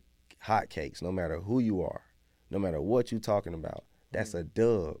like hotcakes, no matter who you are, no matter what you talking about. That's a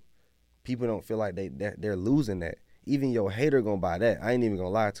dub. People don't feel like they're losing that. Even your hater gonna buy that. I ain't even gonna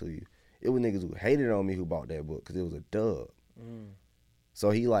lie to you. It was niggas who hated on me who bought that book because it was a dub. Mm.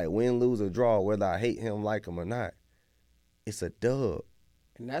 So he like win, lose, or draw, whether I hate him, like him or not, it's a dub.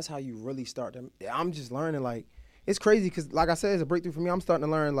 And that's how you really start to. I'm just learning, like, it's crazy because, like I said, it's a breakthrough for me. I'm starting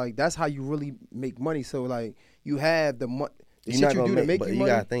to learn, like, that's how you really make money. So, like, you have the shit you do to make you money. You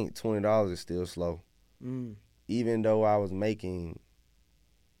gotta think $20 is still slow. Mm. Even though I was making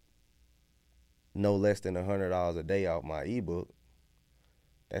no less than $100 a day off my ebook,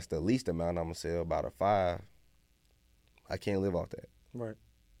 that's the least amount I'm gonna sell, about a 5. I can't live off that. Right.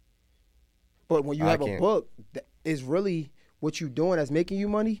 But when you have a book, it's really what you doing that's making you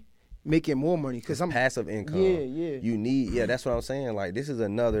money, making more money. Because I'm passive income. Yeah. You need, that's what I'm saying. Like, this is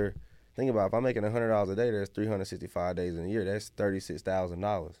another, think about it, if I'm making $100 a day, that's 365 days in a year. That's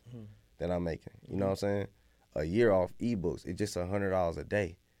 $36,000 that I'm making. You know what I'm saying? A year off ebooks, it's just $100 a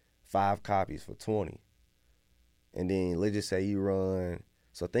day. 5 copies for 20. And then let's just say you run,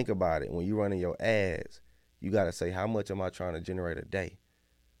 so think about it. When you running your ads, you got to say, how much am I trying to generate a day?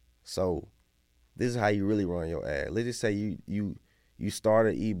 So this is how you really run your ad. Let's just say you start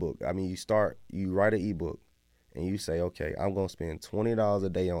an ebook. I mean, you write an ebook and you say, okay, I'm going to spend $20 a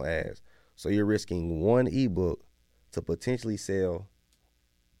day on ads. So you're risking one ebook to potentially sell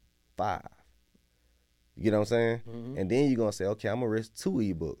 5. You get what I'm saying? Mm-hmm. And then you're going to say, okay, I'm going to risk 2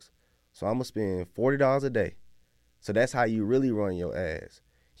 ebooks. So I'm going to spend $40 a day. So that's how you really run your ads.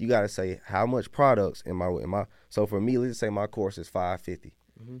 You got to say, how much products am I, so for me, let's just say my course is $550.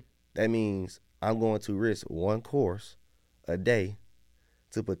 Mm-hmm. That means I'm going to risk 1 course a day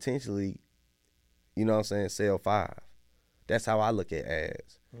to potentially, you know what I'm saying, sell 5. That's how I look at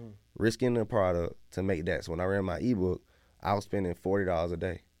ads. Risking the product to make that. So when I ran my ebook, I was spending $40 a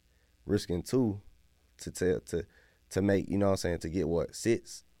day. Risking 2 to make, you know what I'm saying, to get what,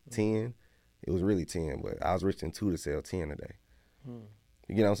 6, 10? It was really 10, but I was risking 2 to sell 10 a day.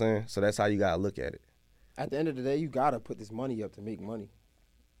 You get what I'm saying? So that's how you got to look at it. At the end of the day, you got to put this money up to make money.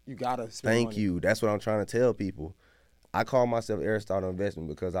 You gotta spend Thank money. you. That's what I'm trying to tell people. I call myself Aristotle Investment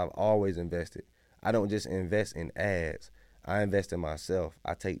because I've always invested. I don't just invest in ads. I invest in myself.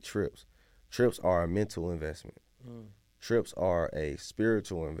 I take trips. Trips are a mental investment. Trips are a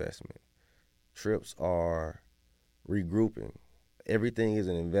spiritual investment. Trips are regrouping. Everything is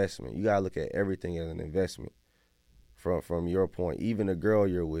an investment. You gotta look at everything as an investment. From your point, even the girl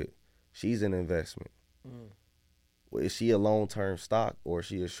you're with, she's an investment. Well, is she a long-term stock or is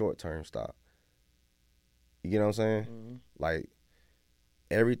she a short-term stock? You know what I'm saying? Like,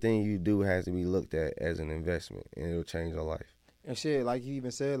 everything you do has to be looked at as an investment, and it'll change your life. And shit, like you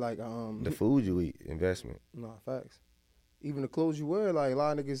even said, like The food you eat, investment. nah, facts. Even the clothes you wear, like a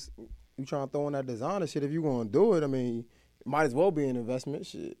lot of niggas, you trying to throw in that designer shit. If you gonna do it, I mean, it might as well be an investment.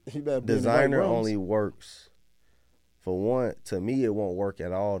 Shit, you better be in the right Designer realms. only works. For one, to me, it won't work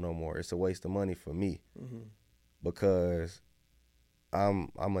at all no more. It's a waste of money for me because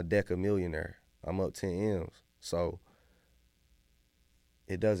I'm a deca millionaire. I'm up 10 M's, so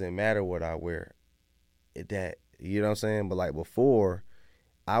it doesn't matter what I wear. You know what I'm saying? But like before,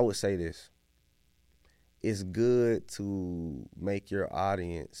 I would say this. It's good to make your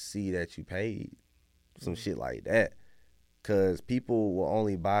audience see that you paid some shit like that, because people will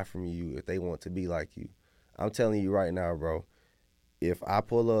only buy from you if they want to be like you. I'm telling you right now, bro, if I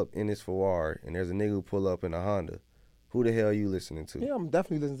pull up in this Ferrari and there's a nigga who pull up in a Honda, who the hell are you listening to? Yeah, I'm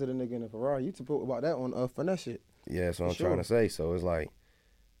definitely listening to the nigga in the Ferrari. You talk about that on Finesse shit. Yeah, that's what I'm sure. trying to say. So it's like,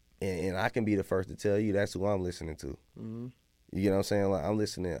 and I can be the first to tell you that's who I'm listening to. You know what I'm saying? Like, I'm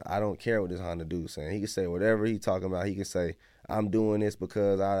listening. I don't care what this Honda dude's saying. He can say whatever he talking about. He can say, I'm doing this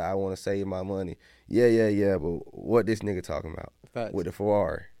because I want to save my money. Yeah. But what this nigga talking about Facts. with the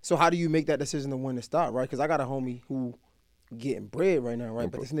Ferrari? So how do you make that decision to when to stop, right? Because I got a homie who getting bread right now,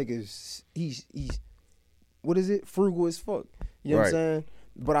 right? But this nigga's he's what is it? Frugal as fuck. You know what I'm saying?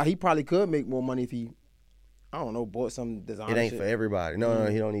 But he probably could make more money if he, I don't know, bought some designer. It ain't shit. for everybody. No,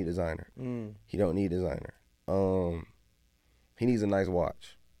 he don't need designer. He don't need designer. He needs a nice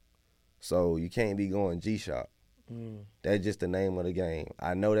watch. So you can't be going G-Shock. That's just the name of the game.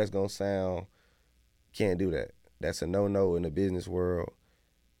 I know that's going to sound, can't do that. That's a no-no in the business world.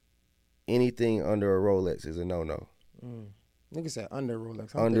 Anything under a Rolex is a no-no. Nigga said under a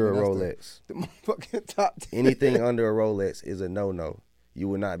Rolex. Under a Rolex. The motherfucking top 10. Anything under a Rolex is a no-no. You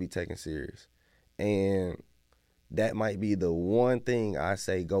will not be taken serious. And that might be the one thing I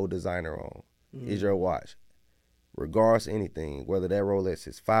say go designer on, is your watch. Regardless of anything, whether that Rolex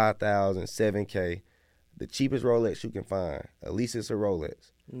is $5,000, $7K, the cheapest Rolex you can find, at least it's a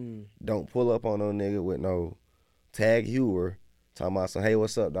Rolex. Don't pull up on no nigga with no tag Heuer talking about some, hey,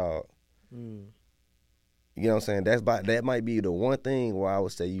 what's up, dog? You know what I'm saying? That might be the one thing where I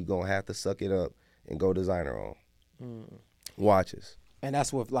would say you going to have to suck it up and go designer on. Watches. And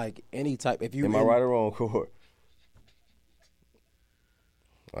that's with like any type. If you Am I right or wrong, Court?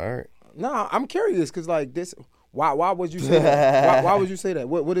 All right. Nah, I'm curious because like this. Why would you say that? why would you say that?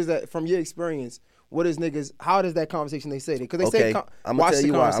 What is that from your experience? What is niggas? How does that conversation they say that? Because they say I'm gonna tell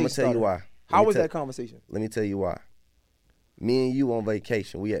you why. I'm gonna tell you why. How was that conversation? Let me tell you why. Me and you on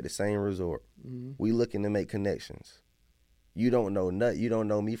vacation. We at the same resort. We looking to make connections. You don't know nothing. You don't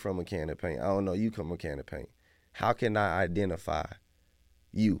know me from a can of paint. I don't know you from a can of paint. How can I identify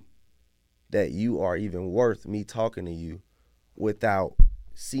you, that you are even worth me talking to you without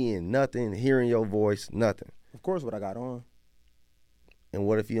seeing nothing, hearing your voice, nothing? Of course, what I got on. And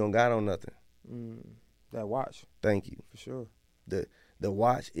what if you don't got on nothing? That watch. Thank you. For sure. The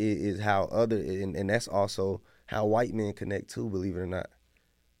watch is how and that's also how white men connect too, believe it or not.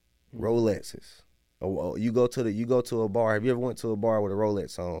 Rolexes. You go to a bar. Have you ever went to a bar with a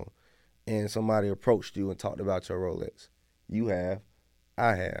Rolex on and somebody approached you and talked about your Rolex? You have.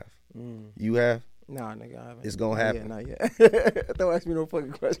 I have. You have? Nah, nigga, I haven't. It's gonna happen. Not yet. Don't ask me no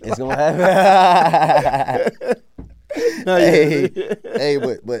fucking question. It's gonna happen. Hey,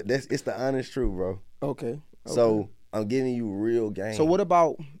 but it's the honest truth, bro. Okay. So I'm giving you real game. So what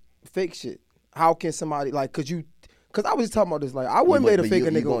about fake shit? How can somebody Cause I was just talking about this. Like I wouldn't be able to fake a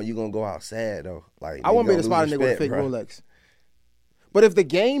nigga. You gonna go out sad though. Like I wouldn't be able to spot a nigga with a fake Rolex. But if the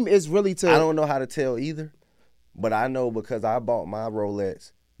game is really I don't know how to tell either. But I know because I bought my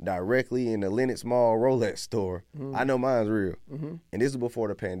Rolex directly in the Lenox Mall Rolex store. I know mine's real. And this is before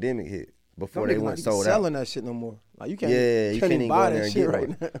the pandemic hit. Before they went sold out. Selling that shit no more. Like you can't. Yeah, you can't even buy go in there that and shit get right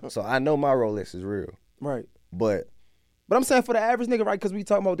one. now. So I know my Rolex is real. Right. But I'm saying for the average nigga, right? Because we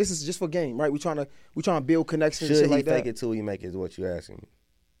talking about this is just for game, right? We trying to build connections. Should and shit he like fake that. it till he make it? Is what you asking me?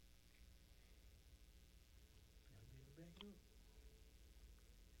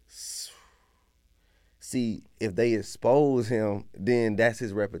 see, if they expose him, then that's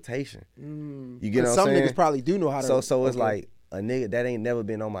his reputation. You get what I'm some saying? niggas probably do know how to. So it's like a nigga that ain't never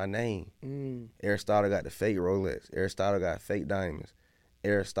been on my name. Aristotle got the fake Rolex. Aristotle got fake diamonds.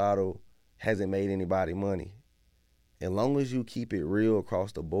 Aristotle hasn't made anybody money. As long as you keep it real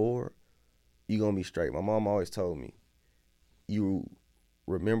across the board, you gonna be straight. My mom always told me, you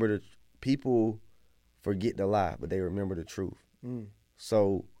remember the people forget the lie, but they remember the truth.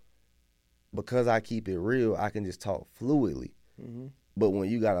 So because I keep it real, I can just talk fluidly. But when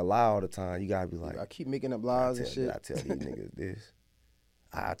you gotta lie all the time, you gotta be like, I keep making up lies and shit. I tell these niggas this.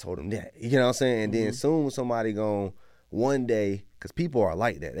 I told them that. You know what I'm saying? And then soon somebody gon' one day, because people are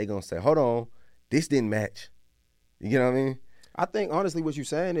like that, they gonna say, hold on, this didn't match. You know what I mean? I think, honestly, what you're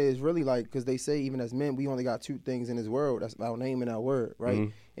saying is really like, because they say even as men, we only got two things in this world. That's our name and our word,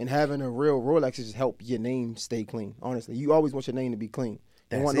 right? And having a real Rolex just help your name stay clean, honestly. You always want your name to be clean.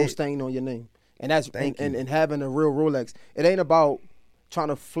 You want no stain on your name. And that's and having a real Rolex, it ain't about trying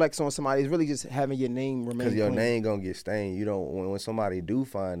to flex on somebody. It's really just having your name remain clean. Because your name gonna get stained. You don't, when somebody do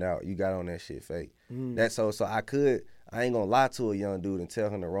find out, you got on that shit fake. That's so I ain't gonna lie to a young dude and tell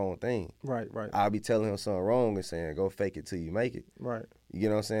him the wrong thing. Right. I'll be telling him something wrong and saying, go fake it till you make it. Right. You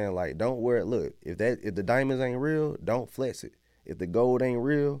know what I'm saying? Like, don't wear it. Look, if the diamonds ain't real, don't flex it. If the gold ain't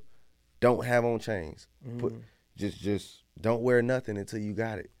real, don't have on chains. Just don't wear nothing until you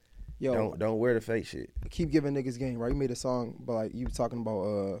got it. Yo, don't wear the fake shit. Keep giving niggas game, right? You made a song, but like you was talking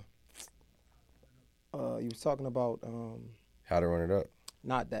about How to run it up.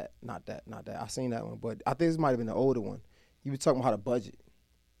 Not that. I seen that one, but I think this might have been the older one. You were talking about how to budget.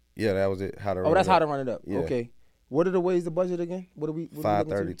 Yeah, that was it. How to run it up. Oh, that's how to run it up. Yeah. Okay. What are the ways to budget again? What are we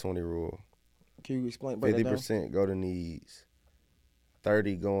 5-30-20 rule. Can you explain? 50% go to needs.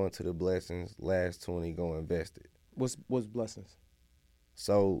 30 going to the blessings. Last 20 go invested. What's blessings?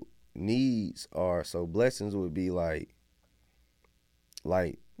 So blessings would be like.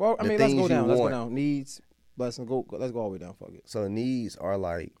 Well, I mean, let's go down. Let's go down. Needs, blessings. Let's go all the way down. Fuck it. So needs are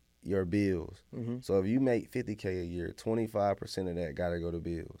like your bills. So if you make $50K a year, 25% of that gotta go to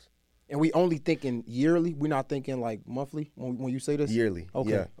bills. And we only thinking yearly. We're not thinking like monthly when you say this. Yearly.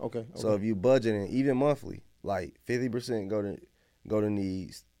 Okay. Yeah. Okay. So if you budgeting even monthly, like 50% go to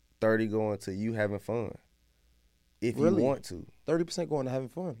needs, 30 going to you having fun. If you want to. 30% going to having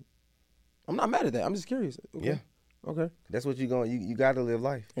fun. I'm not mad at that. I'm just curious. Okay. Yeah. Okay. That's what you got to live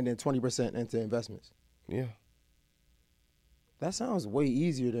life. And then 20% into investments. Yeah. That sounds way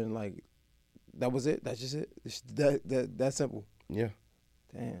easier than like, that was it? That's just it? That simple? Yeah.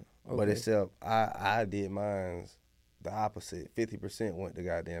 Damn. Okay. But except I did mine's the opposite. 50% went to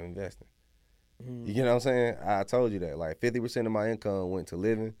goddamn investing. You know what I'm saying? I told you that. Like 50% of my income went to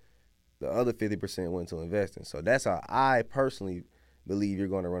living. The other 50% went to investing. So that's how I personally believe you're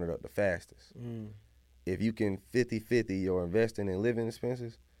going to run it up the fastest. If you can 50-50 your investing and living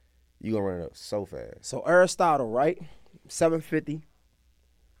expenses, you're going to run it up so fast. So Aristotle, right? $750.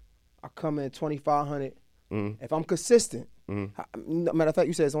 I come in $2,500. If I'm consistent, matter of fact,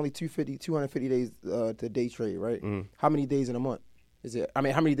 you said it's only 250 days to day trade, right? How many days in a month is it? I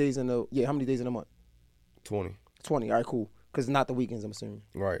mean, how many days in a month? 20. 20. All right, cool. Because not the weekends, I'm assuming.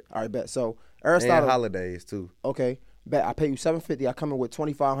 Right. All right, bet. So Aristotle. And holidays too. Okay, bet. I pay you $750. I come in with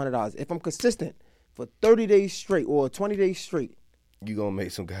 $2,500. If I'm consistent for 30 days straight or 20 days straight, you gonna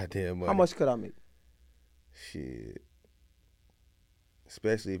make some goddamn money. How much could I make? Shit.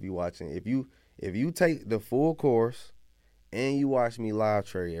 Especially if you watching. If you take the full course and you watch me live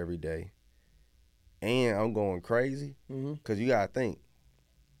trade every day, and I'm going crazy, because you gotta think,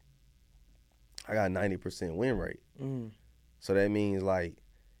 I got 90% win rate. So that means like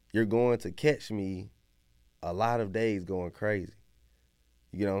you're going to catch me a lot of days going crazy.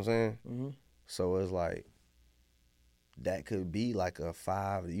 You know what I'm saying? So it's like that could be like a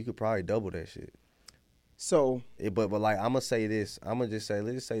 5. You could probably double that shit. So, but like I'm gonna say this. I'm gonna just say,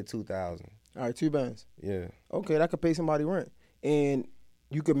 let's just say 2,000. All right, 2 bands. Yeah. Okay, that could pay somebody rent, and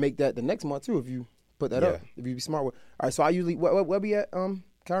you could make that the next month too if you put that up. If you be smart with. All right, so I usually where be at,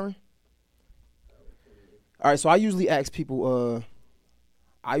 Karen? All right, so I usually ask people.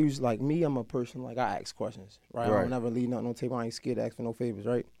 I'm a person like I ask questions, right? I don't never leave nothing on the table. I ain't scared to ask for no favors,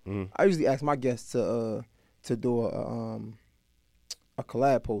 right? I usually ask my guests to do a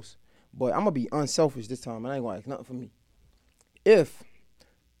collab post. But I'm going to be unselfish this time, and I ain't going to ask nothing for me. Matter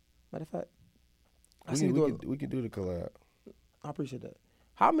of fact, we could do the collab. I appreciate that.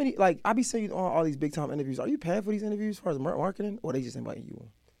 How many, like, I be seeing you on all these big-time interviews. Are you paying for these interviews as far as marketing, or they just inviting you on?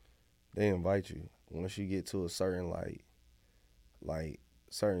 They invite you. Once you get to a certain, like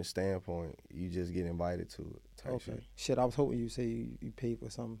certain standpoint, you just get invited to it. Type shit. Shit, I was hoping you say you paid for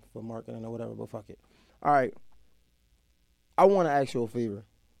something for marketing or whatever, but fuck it. All right. I want to ask you a favor.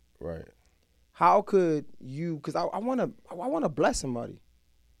 Right. How could you? Because I want to bless somebody.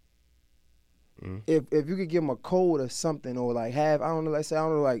 If you could give them a code or something, or like have, I don't know, let's say, I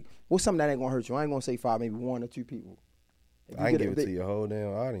don't know, like, what's something that ain't gonna hurt you? I ain't gonna say 5, maybe 1 or 2 people. I can give it to your whole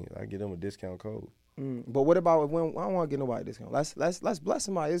damn audience. I give them a discount code. But what about when I don't want to get nobody a discount? Let's bless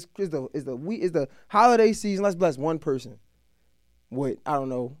somebody. It's the holiday season. Let's bless one person. With, I don't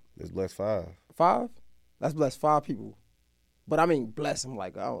know. Let's bless 5. 5? Let's bless 5 people. But I mean, bless them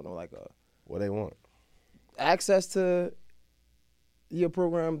like, I don't know, like what they want. Access to your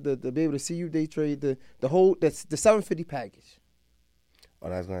program, to be able to see you day trade, the whole, the $750 package. Oh,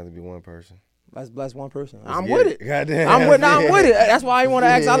 that's gonna have to be one person. Let's bless one person. Let's I'm with it. Goddamn. I'm with it. That's why I didn't want to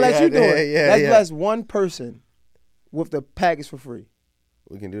ask. I'll let you do it. Let's bless one person with the package for free.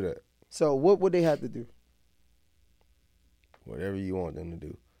 We can do that. So what would they have to do? Whatever you want them to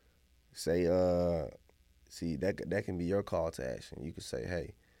do. Say, see, that can be your call to action. You could say,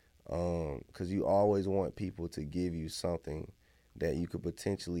 hey, because you always want people to give you something that you could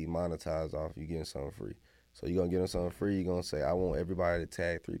potentially monetize off you getting something free. So you're going to give them something free. You're going to say, I want everybody to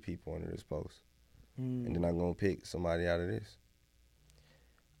tag 3 people under this post. And then I'm going to pick somebody out of this.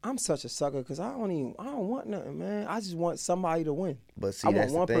 I'm such a sucker because I don't want nothing, man. I just want somebody to win. But see, I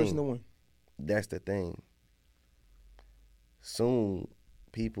that's want the one thing. person to win. That's the thing. Soon,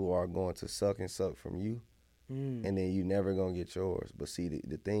 people are going to suck from you, and then you never going to get yours. But see,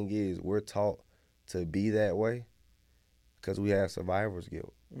 the thing is, we're taught to be that way because we have survivor's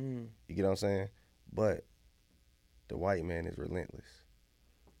guilt. You get what I'm saying? But the white man is relentless.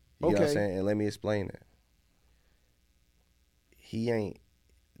 You get what I'm saying? And let me explain that.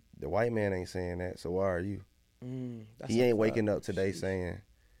 The white man ain't saying that, so why are you? He ain't waking up today saying,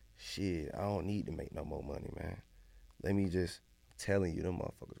 shit, I don't need to make no more money, man. Let me just telling you, them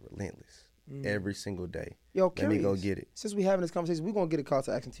motherfuckers relentless every single day. Yo, let me go get it. Since we having this conversation, we're going to get a call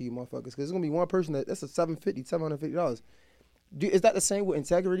to action to you motherfuckers because there's going to be one person that's a $750. Is that the same with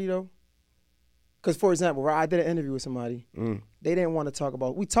integrity, though? Because, for example, I did an interview with somebody. They didn't want to talk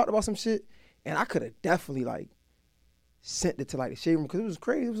about, we talked about some shit, and I could have definitely, like, sent it to, like, the shade room because it was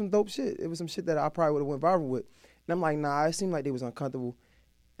crazy. It was some dope shit. It was some shit that I probably would have went viral with. And I'm like, nah, it seemed like they was uncomfortable,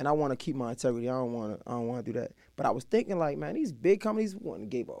 and I want to keep my integrity. I don't want to do that. But I was thinking, like, man, these big companies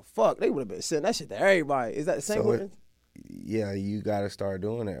wouldn't give a fuck. They would have been sending that shit to everybody. Is that the same way? Yeah, you got to start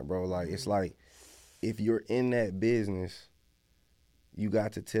doing that, bro. Like, it's like, if you're in that business, you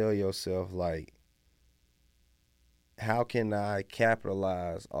got to tell yourself, like, how can I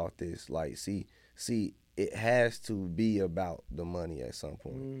capitalize off this? Like, see, it has to be about the money at some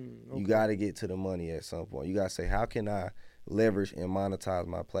point. You got to get to the money at some point. You got to say, how can I leverage and monetize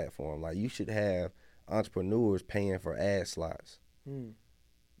my platform? Like, you should have entrepreneurs paying for ad slots. So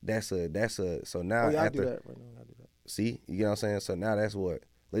now I after, do that right now. I do that. See, you get what I'm saying? So now that's what,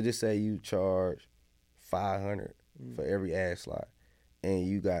 let's just say you charge $500 for every ad slot, and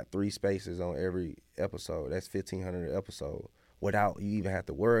you got 3 spaces on every episode. That's $1,500 an episode without you even have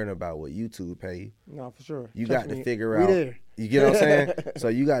to worry about what YouTube pay you. No, for sure. You got to figure out. You get what I'm saying? So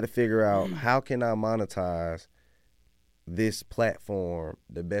you got to figure out, how can I monetize this platform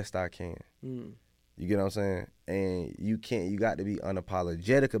the best I can? You get what I'm saying? And you got to be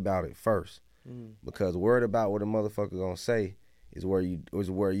unapologetic about it first, because worried about what a motherfucker gonna say is where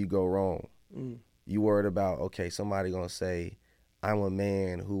you go wrong. You worried about, okay, somebody gonna say, I'm a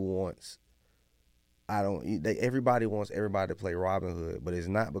man who wants. Everybody wants everybody to play Robin Hood, but it's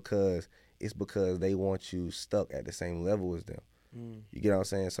not because they want you stuck at the same level as them. You get what I'm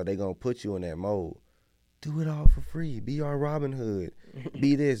saying? So they gonna put you in that mode. Do it all for free. Be our Robin Hood.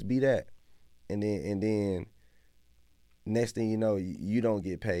 Be this, be that. And then next thing you know, you don't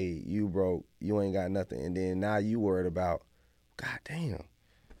get paid. You broke. You ain't got nothing. And then now you worried about, God damn,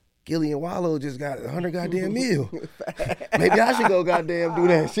 Gillian Wallow just got 100 goddamn mil. Maybe I should go goddamn do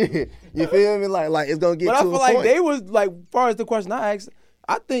that shit. You feel me? Like it's gonna get to a point. But I feel like they was, like, as far as the question I asked,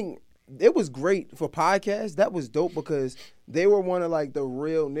 I think it was great for podcasts. That was dope because they were one of, like, the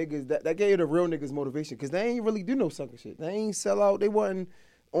real niggas that gave the real niggas motivation, because they ain't really do no sucker shit. They ain't sell out. They wasn't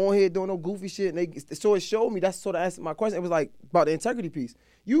on here doing no goofy shit. And so it showed me, that's sort of answered my question. It was like about the integrity piece.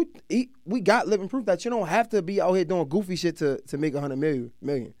 We got living proof that you don't have to be out here doing goofy shit to make 100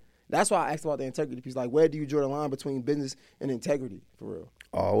 million. That's why I asked about the integrity piece. Like, where do you draw the line between business and integrity, for real?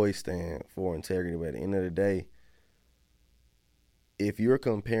 I always stand for integrity, but at the end of the day, if you're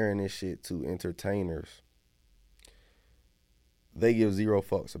comparing this shit to entertainers, they give 0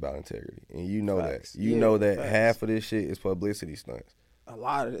 fucks about integrity. And you know Facts. that. You know that half of this shit is publicity stunts. A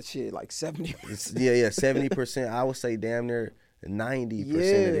lot of that shit, like 70%. Yeah, 70%. I would say damn near 90%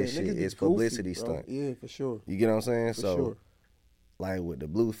 of this shit niggas be is goofy, publicity bro. stunt. Yeah, for sure. You get what I'm saying? For So, sure. like with the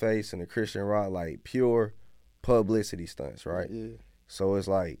Blueface and the Christian Rock, like pure publicity stunts, right? Yeah. So it's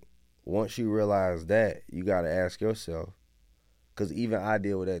like, once you realize that, you got to ask yourself, because even I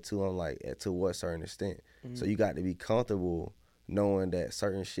deal with that too. I'm like, to what certain extent? Mm-hmm. So you got to be comfortable knowing that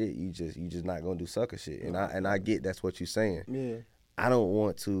certain shit you just not gonna do sucker shit. And I get that's what you're saying. Yeah. I don't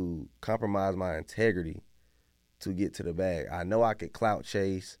want to compromise my integrity to get to the bag. I know I could clout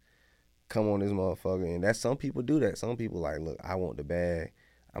chase, come on this motherfucker, and that's, some people do that. Some people like, look, I want the bag.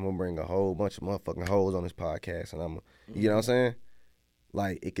 I'm gonna bring a whole bunch of motherfucking hoes on this podcast, and you know what I'm saying?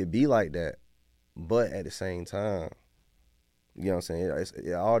 Like, it could be like that, but at the same time, you know what I'm saying?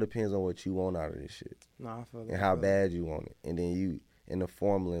 It all depends on what you want out of this shit. Nah, I feel that. And how bad you want it. And then you, in the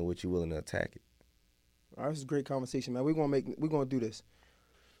formula in which you're willing to attack it. All right, this is a great conversation, man. We're gonna do this.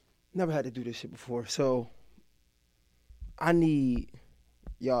 Never had to do this shit before. So I need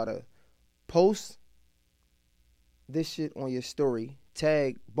y'all to post this shit on your story.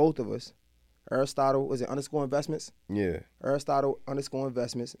 Tag both of us. Aristotle, was it _investments? Yeah. Aristotle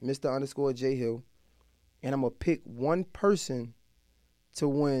 _investments, Mr. J Hill. And I'm going to pick one person to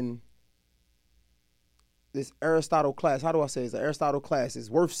win this Aristotle class. How do I say it? It's an Aristotle class. It's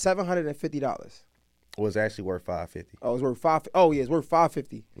worth $750. Well, it's actually worth $550. Oh, it's worth $550. Oh, yeah, it's worth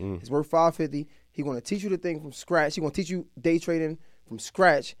 $550. Mm. It's worth $550. He's going to teach you the thing from scratch. He's going to teach you day trading from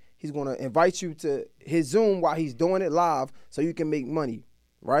scratch. He's going to invite you to his Zoom while he's doing it live so you can make money,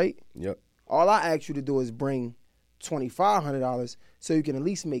 right? Yep. All I ask you to do is bring $2,500 so you can at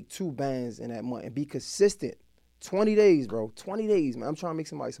least make 2 bands in that month and be consistent. 20 days, bro. 20 days, man. I'm trying to make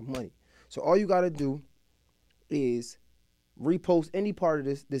somebody some money. So all you got to do is repost any part of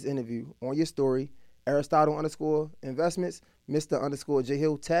this interview on your story, Aristotle _investments, Mr. J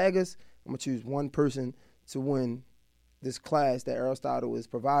Hill. Tag us. I'm going to choose one person to win this class that Aristotle is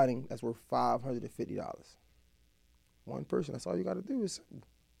providing that's worth $550. One person. That's all you got to do.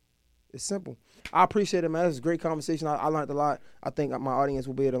 It's simple. I appreciate it, man. This is a great conversation. I learned a lot. I think my audience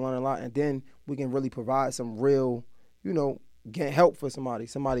will be able to learn a lot, and then we can really provide some real, get help for somebody.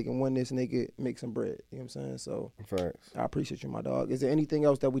 Somebody can win this and they can make some bread. You know what I'm saying? So Facts. I appreciate you, my dog. Is there anything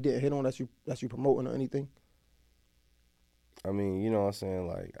else that we didn't hit on that you promoting or anything? I mean, you know what I'm saying?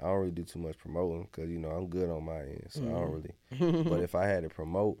 Like, I don't really do too much promoting because, I'm good on my end, so I don't really. But if I had to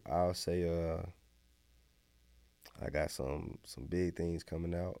promote, I'll say I got some big things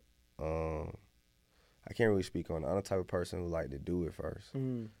coming out. I can't really speak on it. I'm the type of person who like to do it first.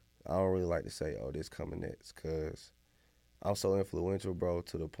 I don't really like to say, oh, this coming next, because I'm so influential, bro,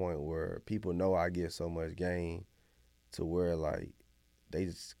 to the point where people know I get so much game to where, like, they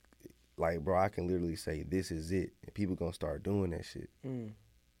just, like, bro, I can literally say, this is it, and people gonna start doing that shit.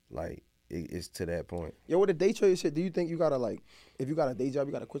 Like, it's to that point. Yo, with the day trade shit, do you think you gotta, like, if you got a day job,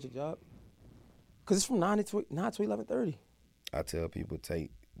 you gotta quit your job? Because it's from 9 to 11:30. I tell people, take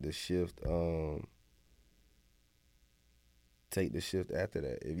the shift after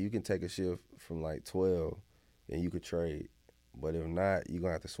that. If you can take a shift from like 12, then you could trade. But if not, you're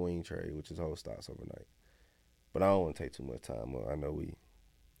gonna have to swing trade, which is hold stocks overnight. But I don't want to take too much time. I know we.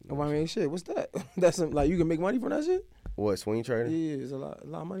 I mean, shit, what's that? That's like, you can make money from that shit? What, swing trading? Yeah, there's a lot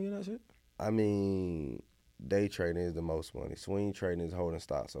of money in that shit. I mean, day trading is the most money. Swing trading is holding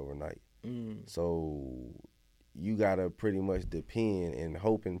stocks overnight. So you gotta pretty much depend and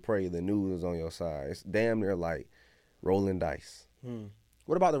hope and pray the news is on your side. It's damn near like rolling dice.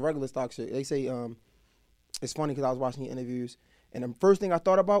 What about the regular stock shit? They say it's funny because I was watching your interviews, and the first thing I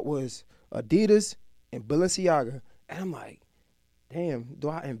thought about was Adidas and Balenciaga, and I'm like, damn, do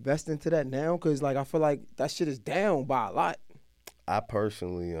I invest into that now? Because like I feel like that shit is down by a lot. I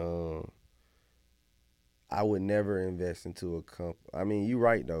personally, I would never invest into a company. I mean, you're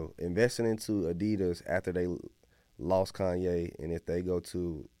right though. Investing into Adidas after they lost Kanye, and if they go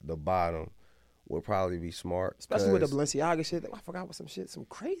to the bottom, would probably be smart. Especially with the Balenciaga shit. I forgot what some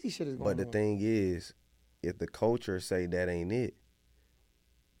crazy shit is going on. But the thing is, if the culture say that ain't it,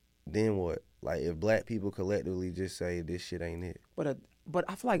 then what? Like, if black people collectively just say this shit ain't it. But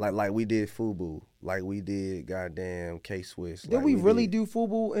I feel like we did FUBU, like we did goddamn K-Swiss. Did we really do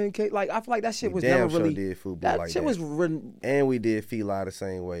FUBU and K? Like, I feel like that shit was never really. Did FUBU that like shit that. was. And we did Fila the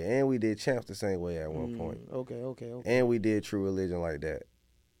same way, and we did Champs the same way at one point. Okay. And we did True Religion like that.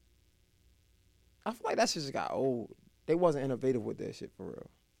 I feel like that shit just got old. They wasn't innovative with that shit for real.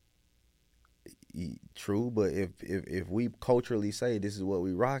 True, but if we culturally say this is what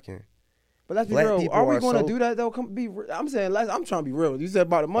we rocking. But let's be real. Are we going to do that though? I'm saying, I'm trying to be real. You said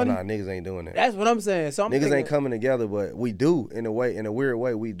about the money. Nah, niggas ain't doing that. That's what I'm saying. So niggas ain't coming together, but we do in a weird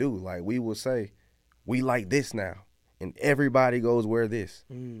way. We do. Like, we will say, we like this now, and everybody goes wear this.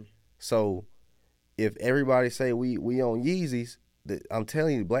 Mm. So if everybody say we on Yeezys, I'm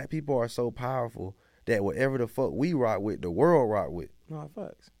telling you, black people are so powerful that whatever the fuck we rock with, the world rock with. No,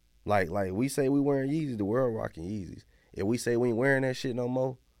 facts. Like we say we wearing Yeezys, the world rocking Yeezys. If we say we ain't wearing that shit no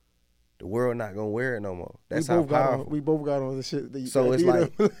more, the world not gonna wear it no more. That's how powerful. We both got on the shit. So it's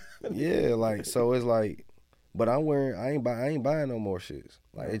like, yeah, like so it's like, but I ain't buying no more shits.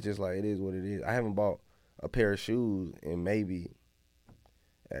 Like it's just like it is what it is. I haven't bought a pair of shoes and maybe,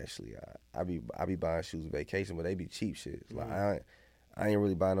 actually, I be buying shoes on vacation, but they be cheap shits. Like I ain't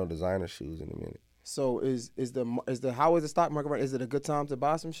really buying no designer shoes in a minute. So is the how is the stock market right? Is it a good time to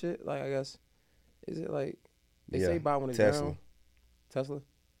buy some shit? Like I guess, is it like they say buy when it's down? Tesla.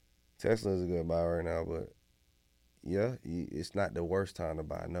 Tesla is a good buy right now, but yeah, it's not the worst time to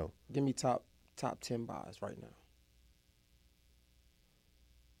buy. No. Give me top 10 buys right now.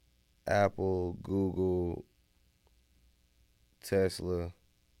 Apple, Google, Tesla,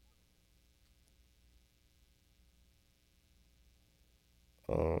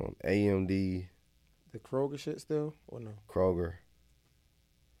 AMD. The Kroger shit still or no? Kroger.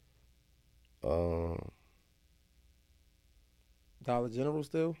 Dollar General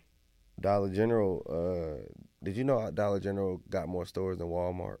still? Dollar General, did you know Dollar General got more stores than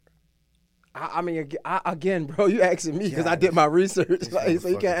Walmart? I mean, again, bro, you asking me because I did my research. Like, so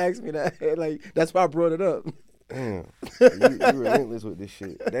you can't ask me that. Like, that's why I brought it up. Damn. you relentless with this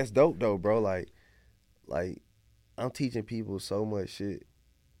shit. That's dope, though, bro. Like, I'm teaching people so much shit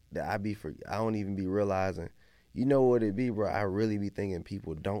that I don't even be realizing. You know what it be, bro? I really be thinking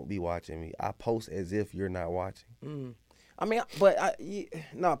people don't be watching me. I post as if you're not watching. Mm. I mean, but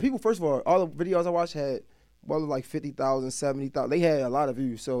people, first of all the videos I watched had like 50,000, 70,000. They had a lot of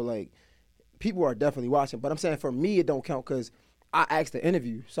views. So, like, people are definitely watching. But I'm saying for me, it don't count because I asked the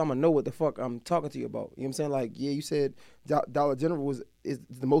interview. So I'm going to know what the fuck I'm talking to you about. You know what I'm saying? Like, yeah, you said Dollar General is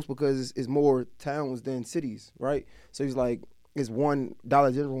the most because it's more towns than cities, right? So he's like, it's one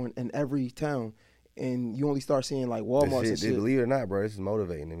Dollar General in every town. And you only start seeing, like, Walmart and shit. Believe it or not, bro, this is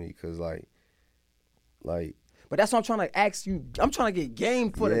motivating to me because, like. But that's what I'm trying to ask you. I'm trying to get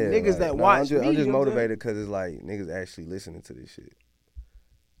game for the niggas that watch me. I'm just motivated because it's like niggas actually listening to this shit.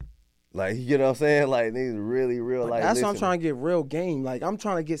 Like, you know what I'm saying? Like, niggas really real life. That's listening. what I'm trying to get real game. Like, I'm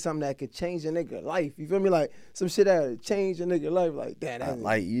trying to get something that could change a nigga life. You feel me? Like, some shit that would change a nigga life. Like, that.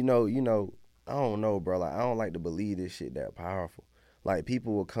 Like, you know, I don't know, bro. Like, I don't like to believe this shit that powerful. Like,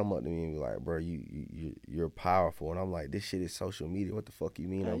 people will come up to me and be like, bro, you're powerful. And I'm like, this shit is social media. What the fuck you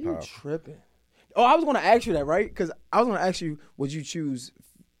mean I'm powerful? You tripping. Oh, I was going to ask you that, right? Because I was going to ask you, would you choose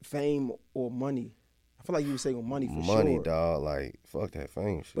fame or money? I feel like you would say money for sure. Money, dog. Like, fuck that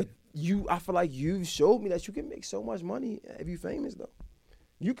fame shit. But I feel like you showed me that you can make so much money if you famous, though.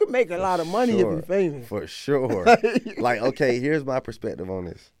 You can make a lot of money if you famous. For sure. Like, okay, here's my perspective on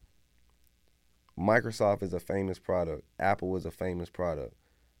this. Microsoft is a famous product. Apple is a famous product.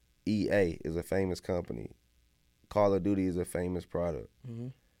 EA is a famous company. Call of Duty is a famous product. Mm-hmm.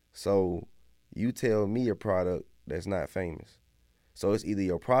 So you tell me a product that's not famous. So it's either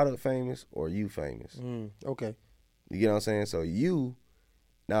your product famous or you famous. Okay. You get what I'm saying? So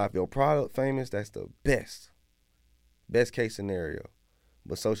now if your product famous, that's the best case scenario.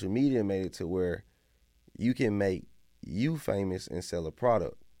 But social media made it to where you can make you famous and sell a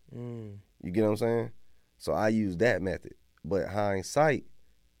product. You get what I'm saying? So I use that method. But hindsight,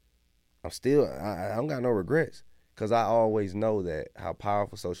 I don't got no regrets. Because I always know that how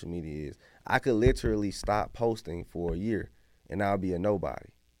powerful social media is. I could literally stop posting for a year and I'll be a nobody.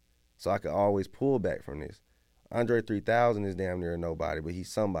 So I could always pull back from this. Andre 3000 is damn near a nobody, but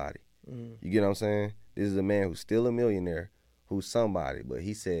he's somebody. You get what I'm saying? This is a man who's still a millionaire, who's somebody, but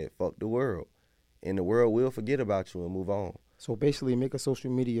he said, fuck the world. And the world will forget about you and move on. So basically make a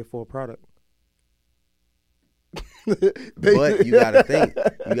social media for a product. But you gotta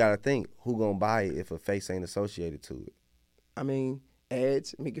think who gonna buy it if a face ain't associated to it. I mean,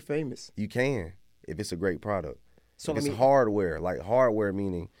 ads make it famous. You can if it's a great product. So if it's hardware, like hardware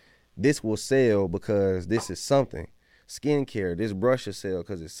meaning this will sell because this is something. Skincare, this brush will sell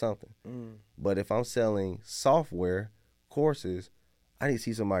because it's something. But if I'm selling software, courses, I need to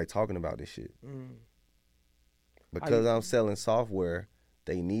see somebody talking about this shit. Because I'm selling software,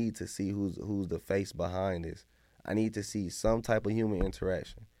 they need to see who's the face behind this. I need to see some type of human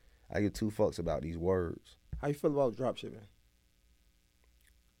interaction. I give two fucks about these words. How you feel about dropshipping?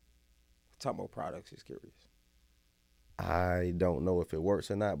 Talk about products, just curious. I don't know if it works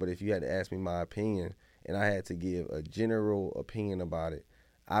or not, but if you had to ask me my opinion and I had to give a general opinion about it,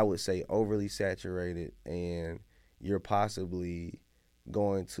 I would say overly saturated and you're possibly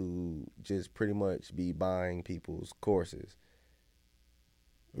going to just pretty much be buying people's courses.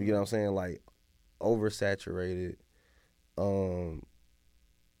 You get what I'm saying? Like oversaturated.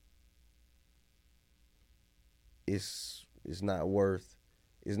 It's not worth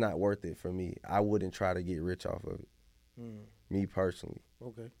it for me. I wouldn't try to get rich off of it. Me personally.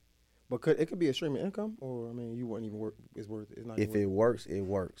 Okay. But it could be a streaming income, or I mean, you wouldn't even work. It's worth it. It's not. If it works, it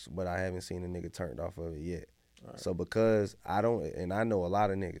works. But I haven't seen a nigga turned off of it yet. Right. So because I don't, and I know a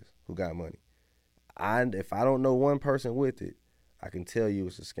lot of niggas who got money. If I don't know one person with it, I can tell you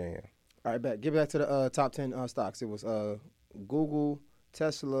it's a scam. All right, back. Give back to the top 10 stocks. It was Google,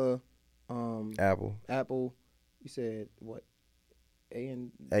 Tesla, Apple. You said what?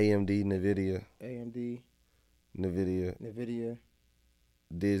 AMD, Nvidia. AMD. Nvidia.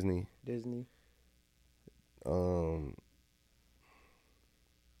 Disney.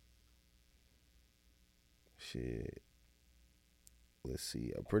 Shit. Let's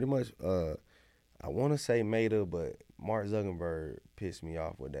see. Pretty much. I want to say Meta, but Mark Zuckerberg pissed me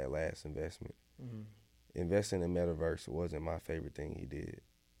off with that last investment. Investing in metaverse wasn't my favorite thing he did.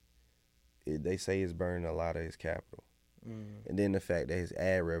 They say it's burning a lot of his capital. And then the fact that his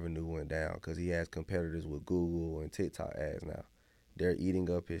ad revenue went down because he has competitors with Google and TikTok ads now. They're eating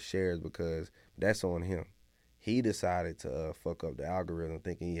up his shares because that's on him. He decided to fuck up the algorithm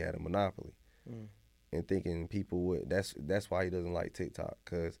thinking he had a monopoly and thinking people would. That's why he doesn't like TikTok,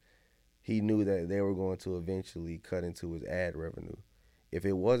 because he knew that they were going to eventually cut into his ad revenue. If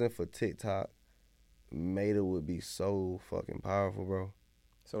it wasn't for TikTok, Meta would be so fucking powerful, bro.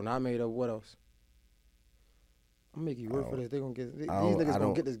 So not Meta, what else? I'm making you work for this. These niggas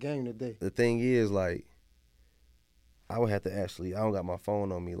gonna get this game today. The thing is, like, I would have to actually. I don't got my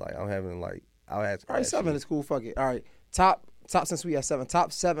phone on me. Like, I'm having like. I'll have to. All right, 7 is cool. Fuck it. All right, top since we at 7.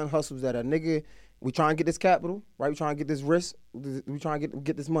 Top 7 hustles that a nigga. We trying to get this capital, right? We trying to get this risk. We trying to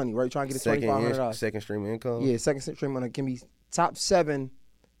get this money, right? We trying to get this $2,500. Second stream income. Yeah, second stream income can be top 7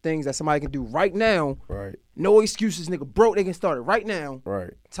 things that somebody can do right now. Right. No excuses, nigga. Broke, they can start it right now.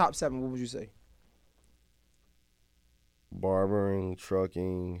 Right. Top 7. What would you say? Barbering,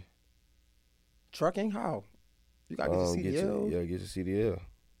 trucking. Trucking? How? You gotta get your CDL. Get your CDL.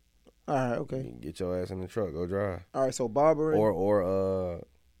 All right, okay. Get your ass in the truck, go drive. All right, so barbering. Or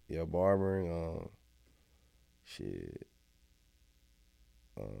barbering. Shit.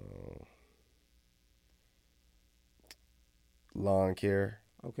 Lawn care.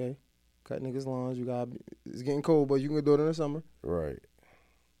 Okay. Cut niggas' lawns. It's getting cold, but you can do it in the summer. Right.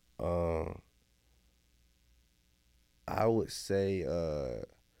 I would say,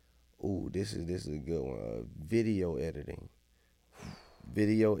 this is a good one. Video editing.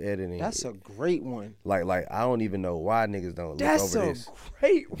 That's a great one. Like I don't even know why niggas don't look over this. That's a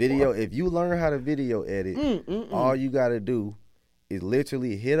great video. one. If you learn how to video edit, all you gotta do is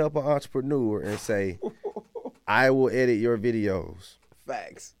literally hit up an entrepreneur and say, I will edit your videos.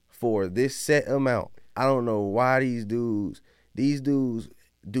 Facts. For this set amount. I don't know why these dudes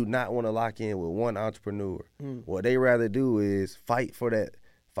do not want to lock in with one entrepreneur. What they rather do is fight for that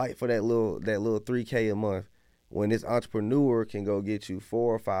little $3K a month, when this entrepreneur can go get you $4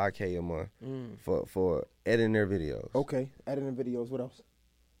 or $5K a month for editing their videos. Okay, editing videos. What else?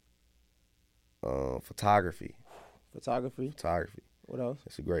 Photography. What else?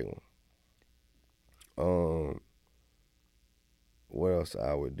 That's a great one. What else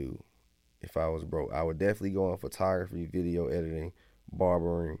I would do if I was broke? I would definitely go on photography, video editing,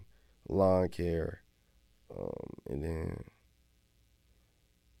 barbering, lawn care, and then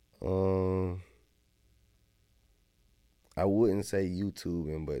I wouldn't say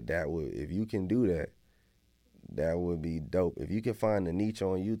YouTubing, but if you can do that, that would be dope. If you can find a niche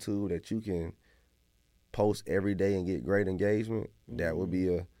on YouTube that you can post every day and get great engagement, that would be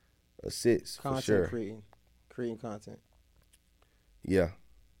a 6 for sure. Creating content. Yeah.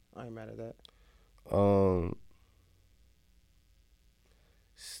 I ain't mad at that.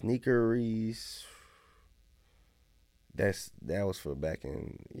 Sneakeries. That was for back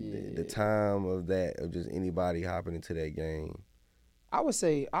in the time of just anybody hopping into that game. I would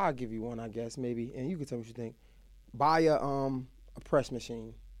say I'll give you one, I guess, maybe, and you can tell me what you think. Buy a press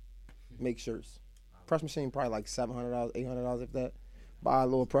machine, make shirts. Press machine probably like $700, $800 if that. Buy a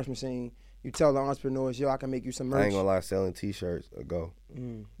little press machine. You tell the entrepreneurs, yo, I can make you some merch. I ain't gonna lie, selling T-shirts a go.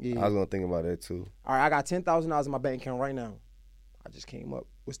 Yeah. I was gonna think about that too. All right, I got $10,000 in my bank account right now. I just came up.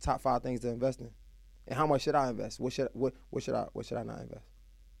 What's top 5 things to invest in? And how much should I invest? What should I not invest?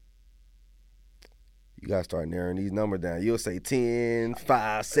 You gotta start narrowing these numbers down. You'll say 10,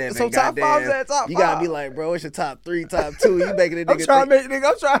 5, 7. So top 5's at top 5. You gotta be like, bro, it's your top 3, top 2. You making a nigga I'm trying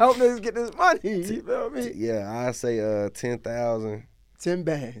to help niggas get this money. You feel me? Yeah, I say 10,000. 10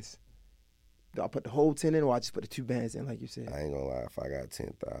 bands. Do I put the whole 10 in, or I just put the 2 bands in, like you said? I ain't gonna lie. If I got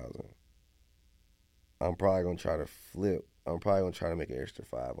 10,000, I'm probably gonna try to flip. I'm probably gonna try to make an extra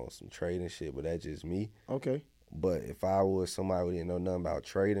 5 on some trading shit, but that's just me. Okay. But if I was somebody who didn't know nothing about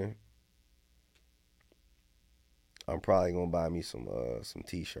trading, I'm probably gonna buy me some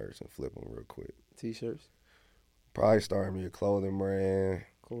T-shirts and flip them real quick. T-shirts. Probably starting me a clothing brand.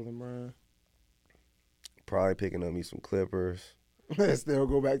 Clothing brand. Probably picking up me some clippers. Still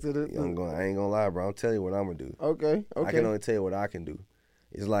go back to the. I ain't gonna lie, bro. I'm telling you what I'm gonna do. Okay. I can only tell you what I can do.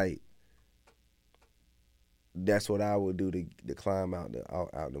 It's like that's what I would do to climb out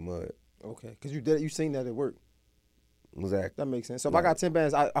the mud. Okay, because you did it. You seen that at work. Exactly. That makes sense. So if I got 10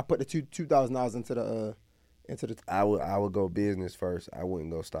 bands, I put the $2,000 into the. I would go business first. I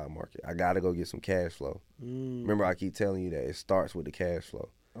wouldn't go stock market. I gotta go get some cash flow. Remember, I keep telling you that it starts with the cash flow.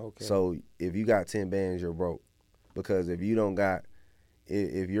 Okay. So if you got 10 bands, you're broke, because if you don't got,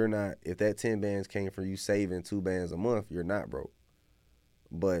 if that 10 bands came from you saving 2 bands a month, you're not broke.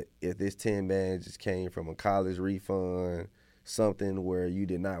 But if this 10 bands just came from a college refund, something where you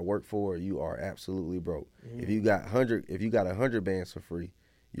did not work for, you are absolutely broke. If you got 100 bands for free,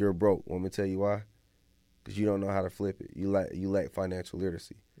 you're broke. Want me to tell you why? Because you don't know how to flip it. You lack financial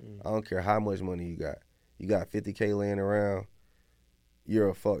literacy. I don't care how much money you got. You got $50K laying around. You're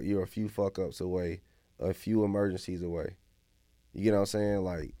a few fuck ups away, a few emergencies away. You get what I'm saying?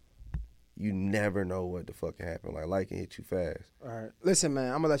 Like, you never know what the fuck can happen. Like, life can hit you fast. All right. Listen, man,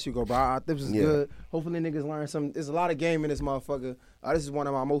 I'm going to let you go, bro. This is good. Hopefully niggas learn something. There's a lot of game in this motherfucker. This is one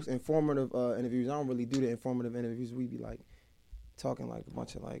of my most informative interviews. I don't really do the informative interviews. We be, like, talking, like, a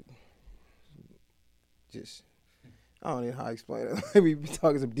bunch of, like, just, I don't know how to explain it. We be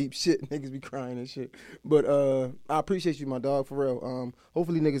talking some deep shit. Niggas be crying and shit. But I appreciate you, my dog, for real.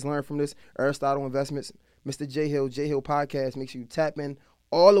 Hopefully niggas learn from this. Aristotle Investments, Mr. J Hill Podcast. Make sure you tap in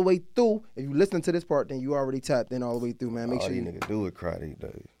all the way through. If you listen to this part, then you already tapped in all the way through, man. Make all sure these niggas do is cry these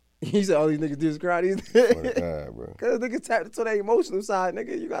days. He said all these niggas do is cry these days. Swear to God, bro. Because niggas tapped into that emotional side,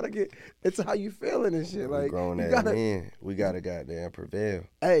 nigga. You got to get into how you feeling and shit. Like, grown ass men. We got to goddamn prevail.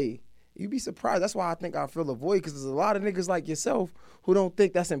 Hey, you be surprised. That's why I think I feel a void, because there's a lot of niggas like yourself who don't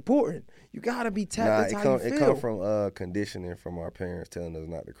think that's important. You got to be tapped into how you feel. It come from conditioning from our parents telling us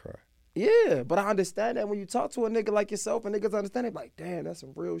not to cry. Yeah, but I understand that when you talk to a nigga like yourself and niggas understand it, like, damn, that's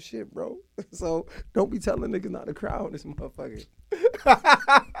some real shit, bro. So don't be telling niggas not to cry on this motherfucker.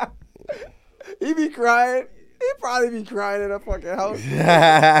 He be crying. He probably be crying in a fucking house. It'd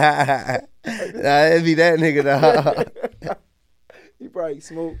be that nigga, dog. He probably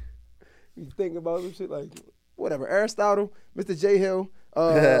smoke. He thinking about some shit like, whatever. Aristotle, Mr. J Hill,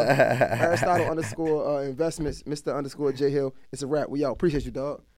 Aristotle _ investments, Mr. _ J Hill. It's a wrap. We out. Appreciate you, dog.